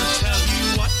gonna tell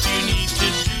you what you need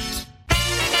to do.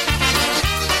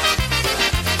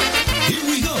 Here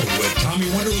we go with Tommy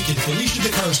Wonderlick and Felicia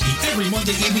DeKarski every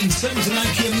Monday evening, 7 to 9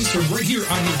 p.m. Eastern, right here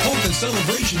on the Polka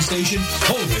Celebration Station,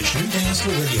 Polish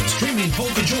Newcastle Radio, streaming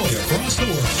Polka Joy across the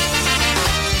world.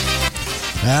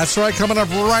 That's right. Coming up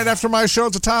right after my show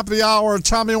at the top of the hour,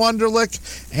 Tommy Wonderlick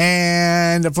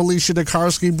and Felicia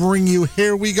DeKarski bring you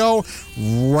Here We Go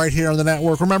right here on the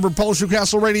network. Remember, Polish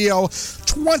Newcastle Radio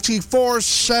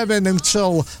 24/7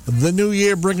 until the new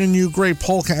year, bringing you great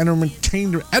polka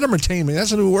entertainment.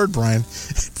 That's a new word, Brian.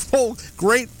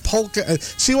 Great polka.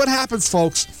 See what happens,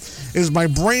 folks, is my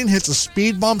brain hits a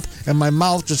speed bump and my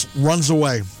mouth just runs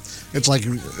away. It's like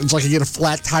you get a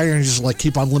flat tire and you just like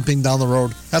keep on limping down the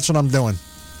road. That's what I'm doing.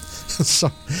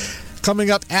 So,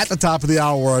 coming up at the top of the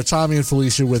hour, Tommy and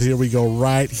Felicia with Here We Go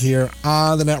right here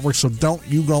on the network. So don't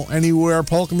you go anywhere.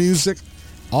 Polka music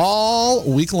all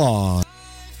week long.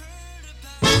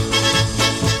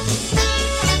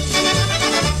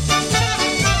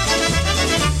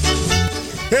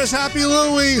 Here's Happy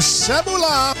Louie,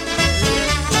 Sebula.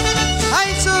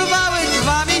 Tańcowały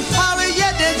dwa Michały,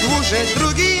 jeden duży,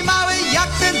 drugi mały. Jak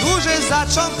ten duży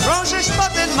zaczął krążyć, to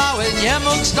ten mały nie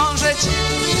mógł zdążyć.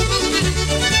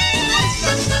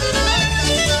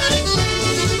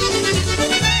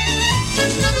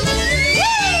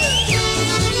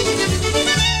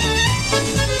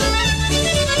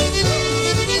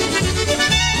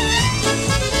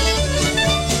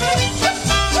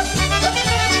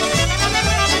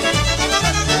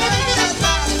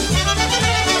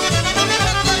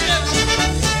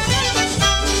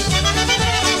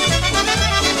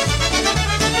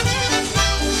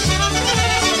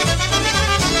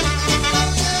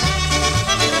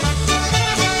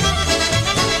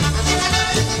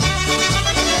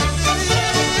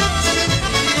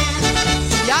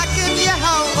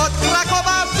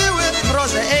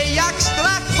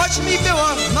 Choć mi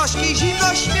było w nożki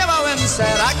zimno, śpiewałem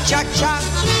serak, ciak, ciak.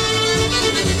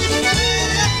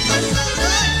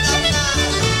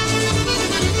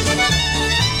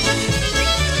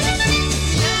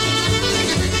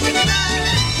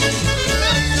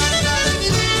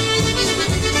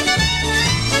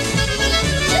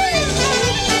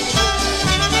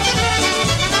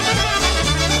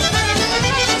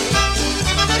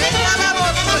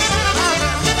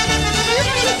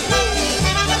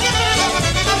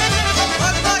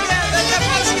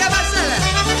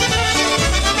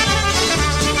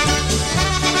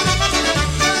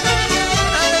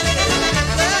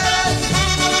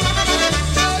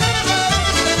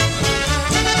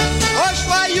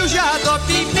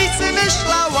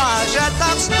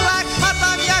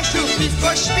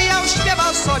 Śpijał,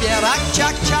 śpiewał sobie rak,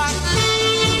 ciak, ciak.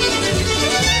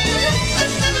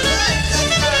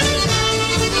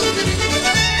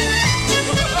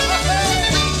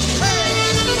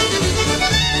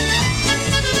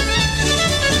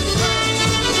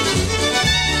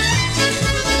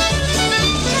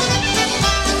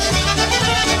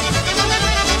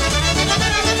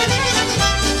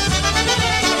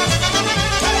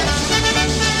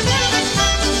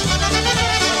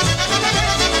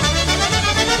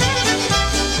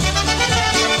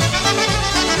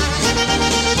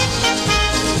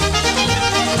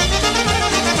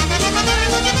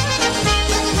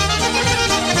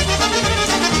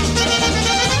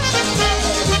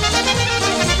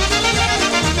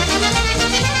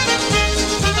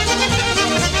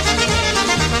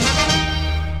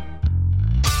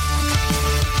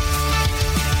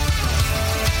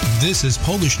 This is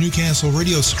Polish Newcastle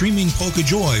Radio, streaming Polka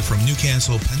Joy from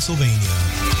Newcastle, Pennsylvania.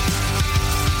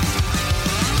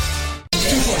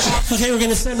 Okay, we're going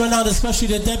to send one out especially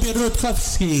to Debbie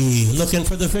Rutkowski, looking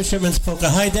for the Fisherman's Polka.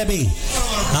 Hi, Debbie.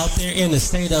 Out there in the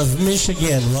state of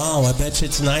Michigan. Wow, I bet you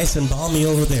it's nice and balmy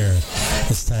over there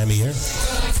this time of year.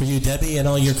 For you, Debbie, and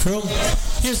all your crew,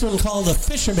 here's one called the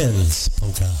Fisherman's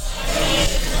Polka.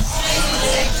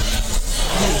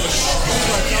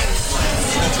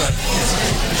 That's right.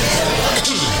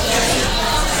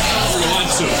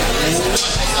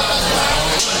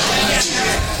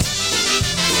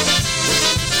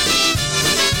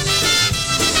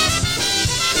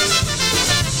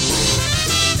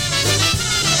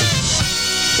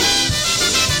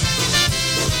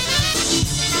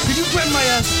 Could you grab my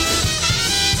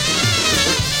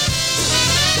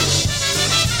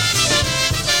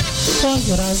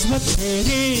oj raz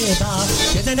wypryda,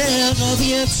 jednego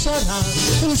wieczora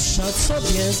usiadł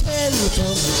sobie z wędką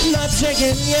na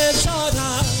brzegiem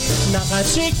jeziora. Na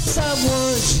haczyk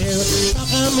założył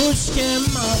taką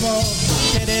mało,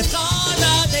 kiedy to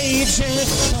nadejdzie,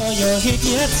 to ją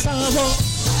hitnie cało.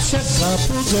 Czeka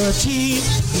pół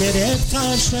godziny,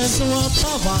 rybka się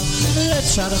złapała,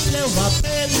 lecz szarpnęła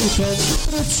pętką,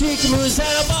 krucik mu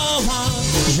zerwała.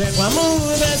 Rzekła mu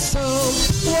wesoło,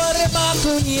 o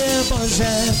rybaku nie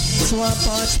Boże,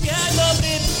 złapać piękną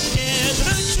rybkę,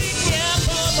 krucik nie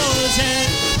pomoże.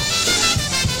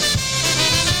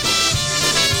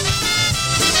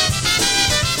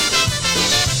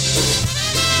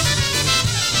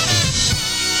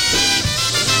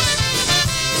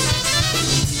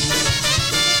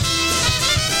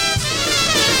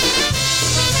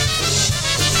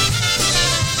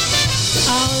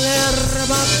 Ale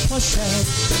rybak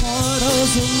poszedł po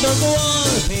rozum do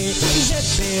głowy,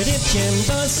 żeby rybkiem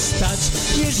dostać,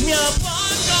 już miał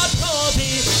plan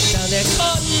gotowy.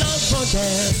 Daleko na wodę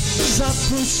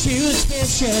zapuścił dwie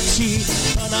sieci,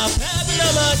 to na pewno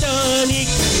ma do nich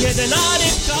jedna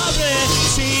rybka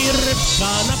wleci.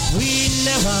 Rybka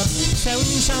napłynęła,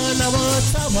 przężana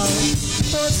cała,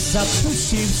 to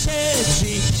zapuścił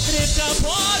sieci, rybka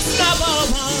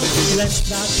postawała, lecz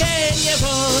pragnienie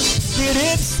wód i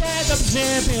rybce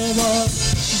dobrze było,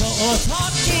 bo o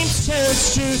takim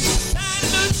szczęściu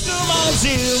serduszku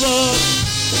marzyło.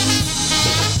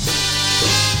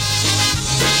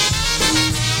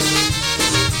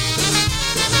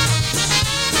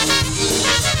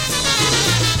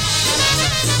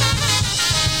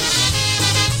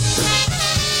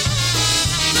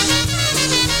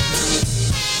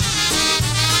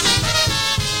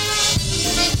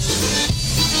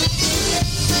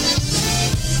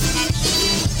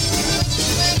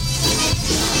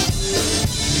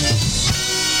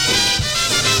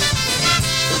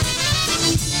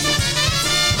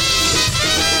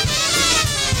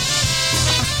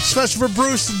 Especially for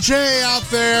Bruce and Jay out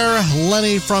there,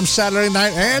 Lenny from Saturday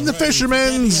Night, and the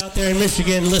Fishermen's. Out there in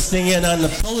Michigan listening in on the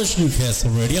Polish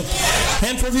Newcastle radio.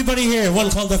 And for everybody here,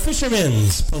 one called the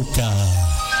Fishermen's Polka.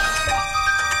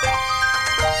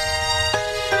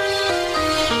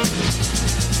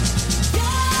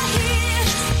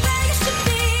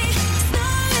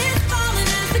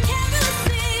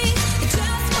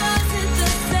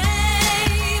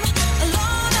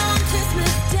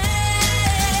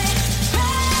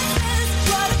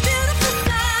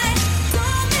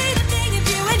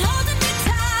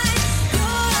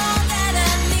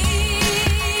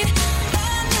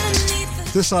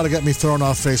 This ought to get me thrown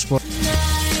off Facebook.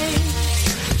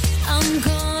 I'm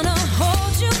gonna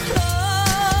hold you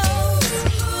close.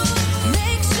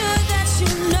 Make sure that you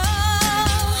know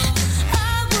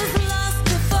I was lost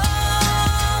before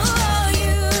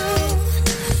you.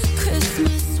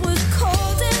 Christmas was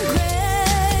cold and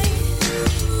gray.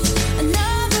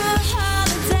 Another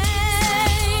holiday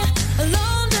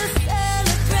alone to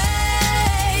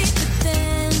celebrate. But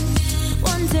then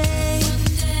one day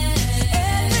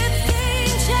everything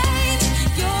changed.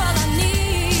 You're all I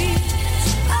need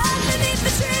underneath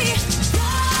the tree.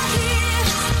 You're here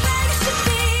where you should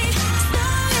be.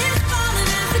 Snow is falling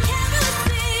as the carols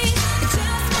sing. It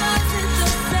just wasn't the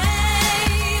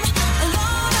same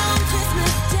alone on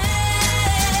Christmas Day.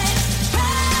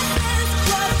 Presents,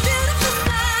 what a beautiful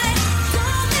sight.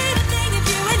 Don't need a thing if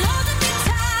you ain't holding me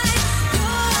tight.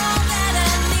 You're all that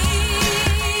I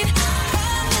need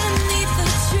underneath the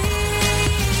tree.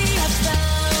 I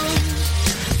found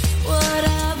what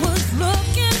I was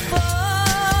looking for.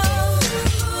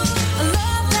 A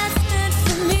love that's meant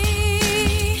for me.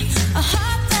 A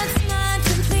heart that's mine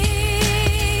completely.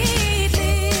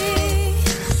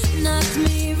 Knocked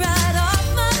me right off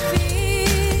my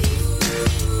feet.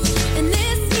 And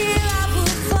this year I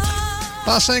will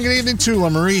fall. Saying good evening to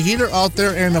Marie Heater out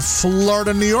there in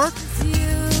Florida, New York.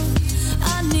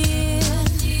 I need,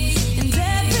 and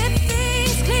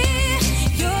everything's clear.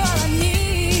 You're all I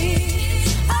need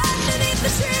underneath the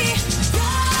tree.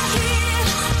 You're here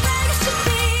where you should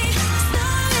be.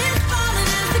 Snow is falling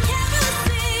as the carols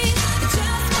sing. It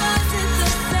just wasn't the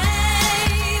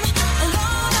same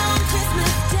alone on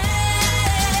Christmas Day.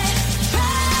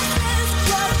 Presents,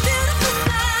 what a beautiful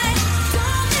sight.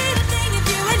 Don't need a thing if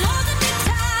you ain't holding me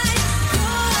tight. You're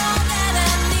all that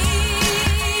I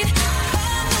need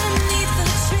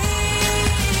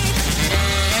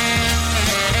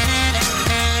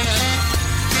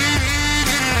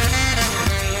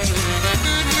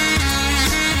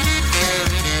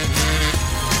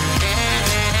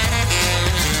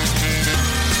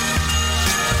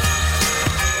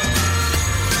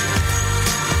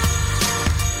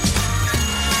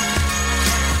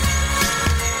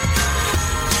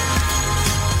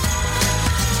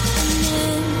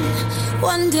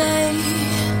One day,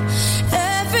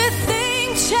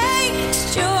 everything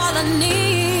changed. You're all I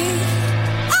need.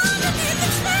 Underneath the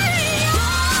tree,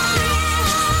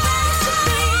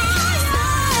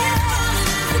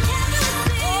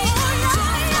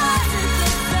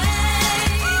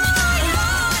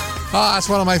 That's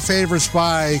one of my favorites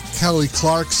by Kelly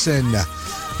Clarkson.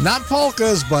 Not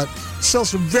polkas, but still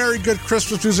some very good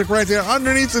Christmas music right there.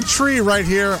 Underneath the Tree right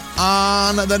here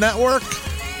on the network.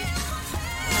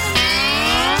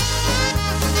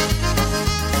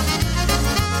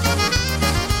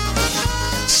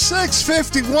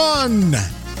 $6:51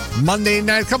 Monday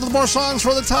night. A couple more songs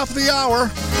for the top of the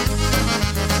hour.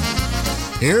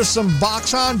 Here's some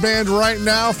Box On Band right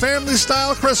now. Family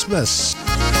Style Christmas.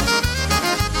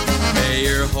 May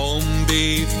your home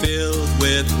be filled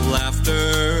with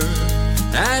laughter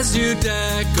as you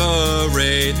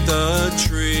decorate the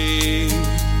tree.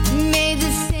 May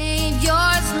the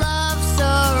Savior's love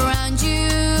surround you.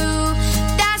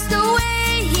 That's the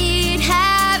way he'd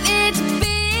have it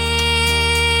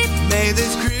be. May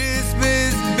this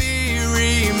Christmas be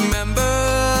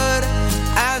remembered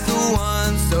as the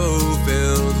one so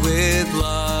filled with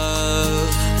love.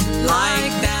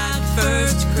 Like that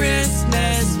first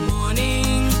Christmas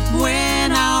morning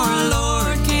when our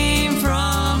Lord came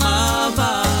from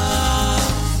above.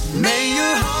 May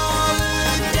your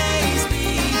holidays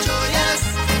be joyous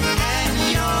and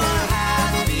your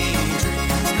happy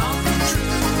dreams come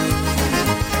true.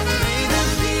 May the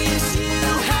peace you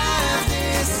have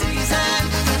this season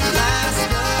last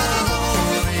the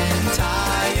whole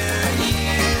entire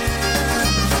year.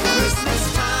 Christmas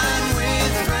time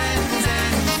with friends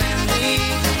and family,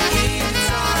 it's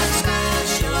our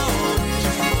special wish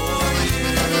for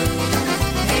you.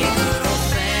 A good old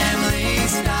family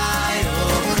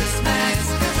style Christmas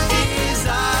is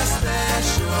our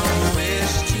special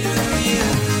wish to you.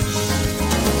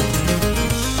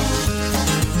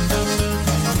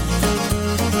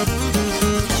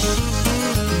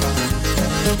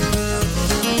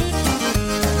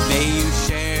 May you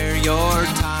share your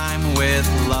time with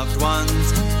loved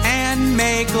ones and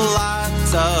make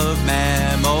lots of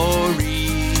memories.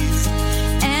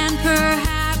 And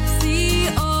perhaps the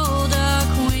old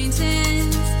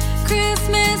acquaintance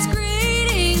Christmas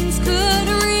greetings could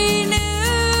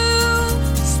renew.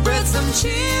 Spread some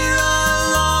cheer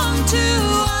along to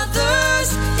others.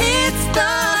 It's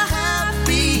the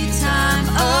happy time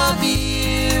of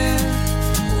year.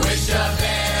 Wish a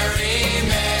very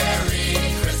Merry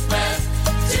Christmas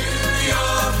to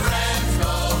your friends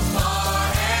both far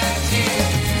and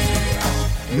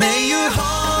near. May your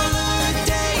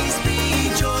holidays be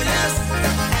joyous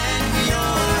and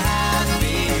your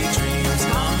happy dreams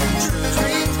come true.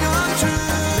 Dreams come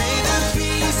true. May the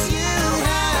peace you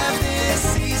have this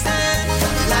season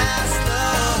last the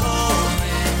whole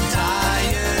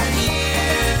entire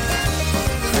year.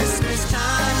 Christmas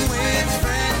time with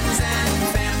friends and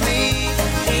family,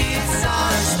 it's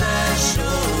our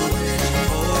special wish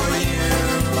for you.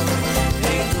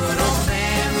 A good old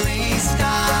family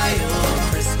style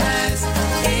Christmas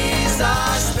is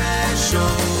our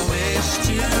special wish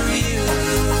to you.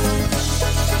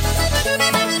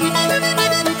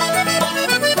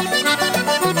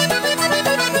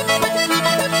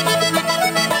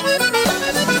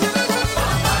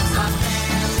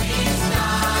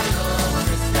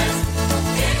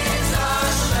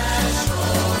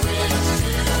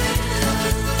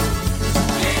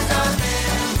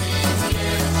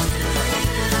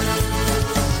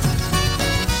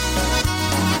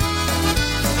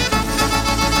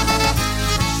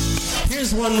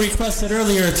 Here's one requested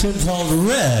earlier, a tune called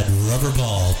Red Rubber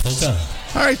Ball Polka.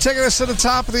 All right, taking us to the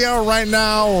top of the hour right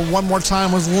now. One more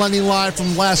time with Lenny Live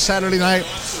from last Saturday night.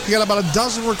 You got about a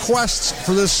dozen requests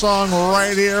for this song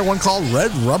right here. One called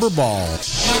Red Rubber Ball.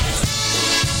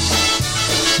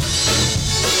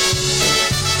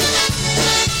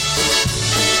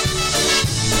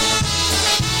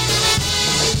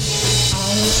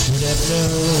 Should have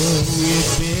known you'd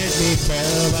bid me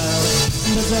farewell.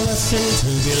 There's a lesson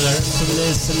to be learned from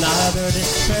this, and I've heard it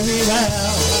very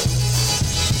well.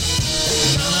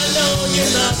 Now I know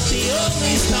you're not the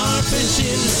only starfish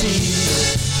in the sea.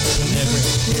 You'll never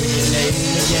hear your name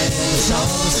again. It's all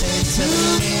the same to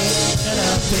me, and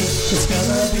I think it's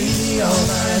gonna be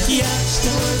alright. Yeah,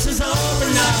 the worst is over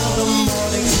now. The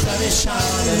morning sun is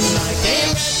shining like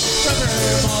a red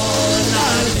rubber ball, and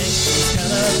I think it's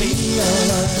gonna be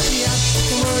alright. Yeah,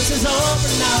 the worst is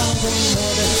over now. The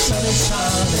morning sun is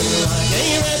shining like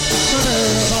a red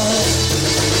rubber ball.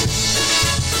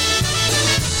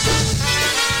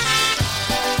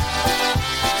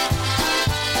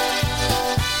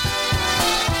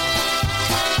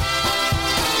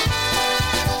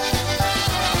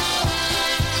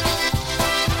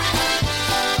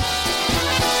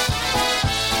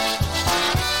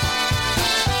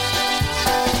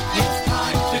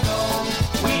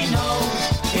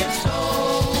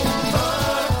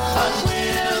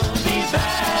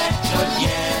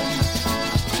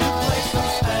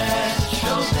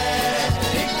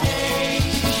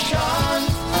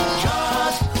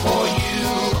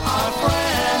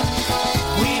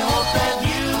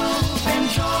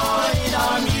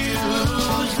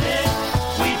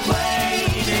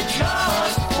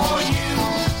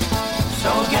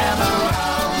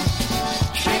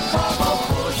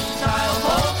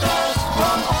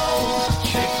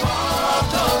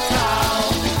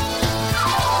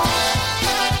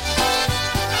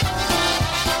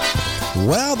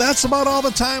 Well, that's about all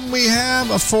the time we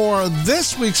have for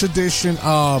this week's edition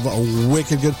of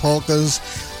Wicked Good Polkas.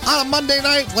 On a Monday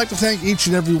night, I'd like to thank each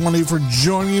and every one of you for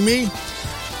joining me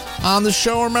on the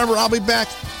show. Remember, I'll be back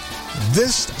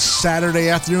this Saturday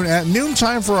afternoon at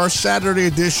noontime for our Saturday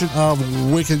edition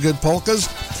of Wicked Good Polkas.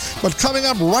 But coming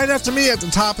up right after me at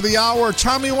the top of the hour,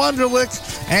 Tommy Wonderlick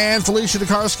and Felicia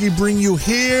Tokarski bring you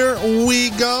Here We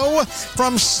Go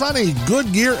from sunny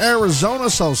Goodyear, Arizona.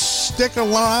 So stick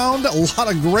around. A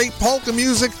lot of great polka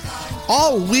music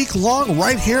all week long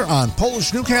right here on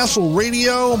Polish Newcastle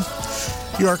Radio,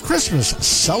 your Christmas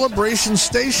celebration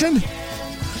station.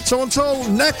 So until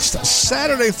next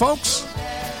Saturday, folks,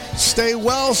 stay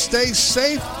well, stay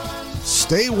safe,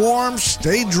 stay warm,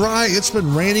 stay dry. It's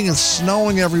been raining and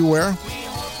snowing everywhere.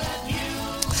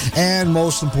 And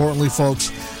most importantly,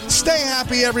 folks, stay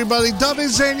happy, everybody. Do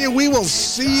widzenia. We will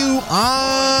see you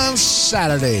on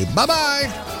Saturday.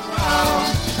 Bye-bye.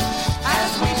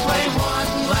 As we play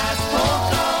one last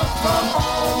polka from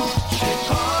old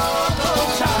Chicago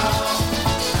town.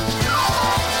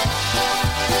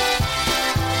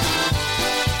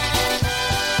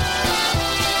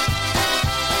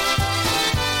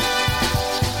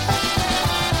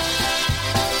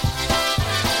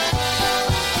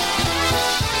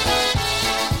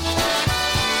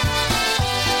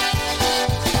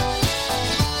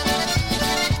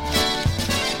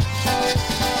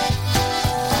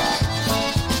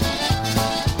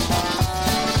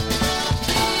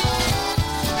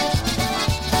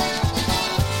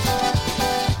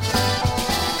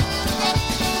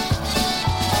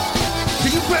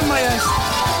 My ass.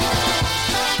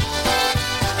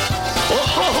 Oh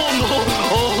no!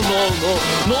 Oh no! No!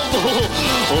 No! No!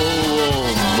 Oh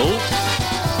no!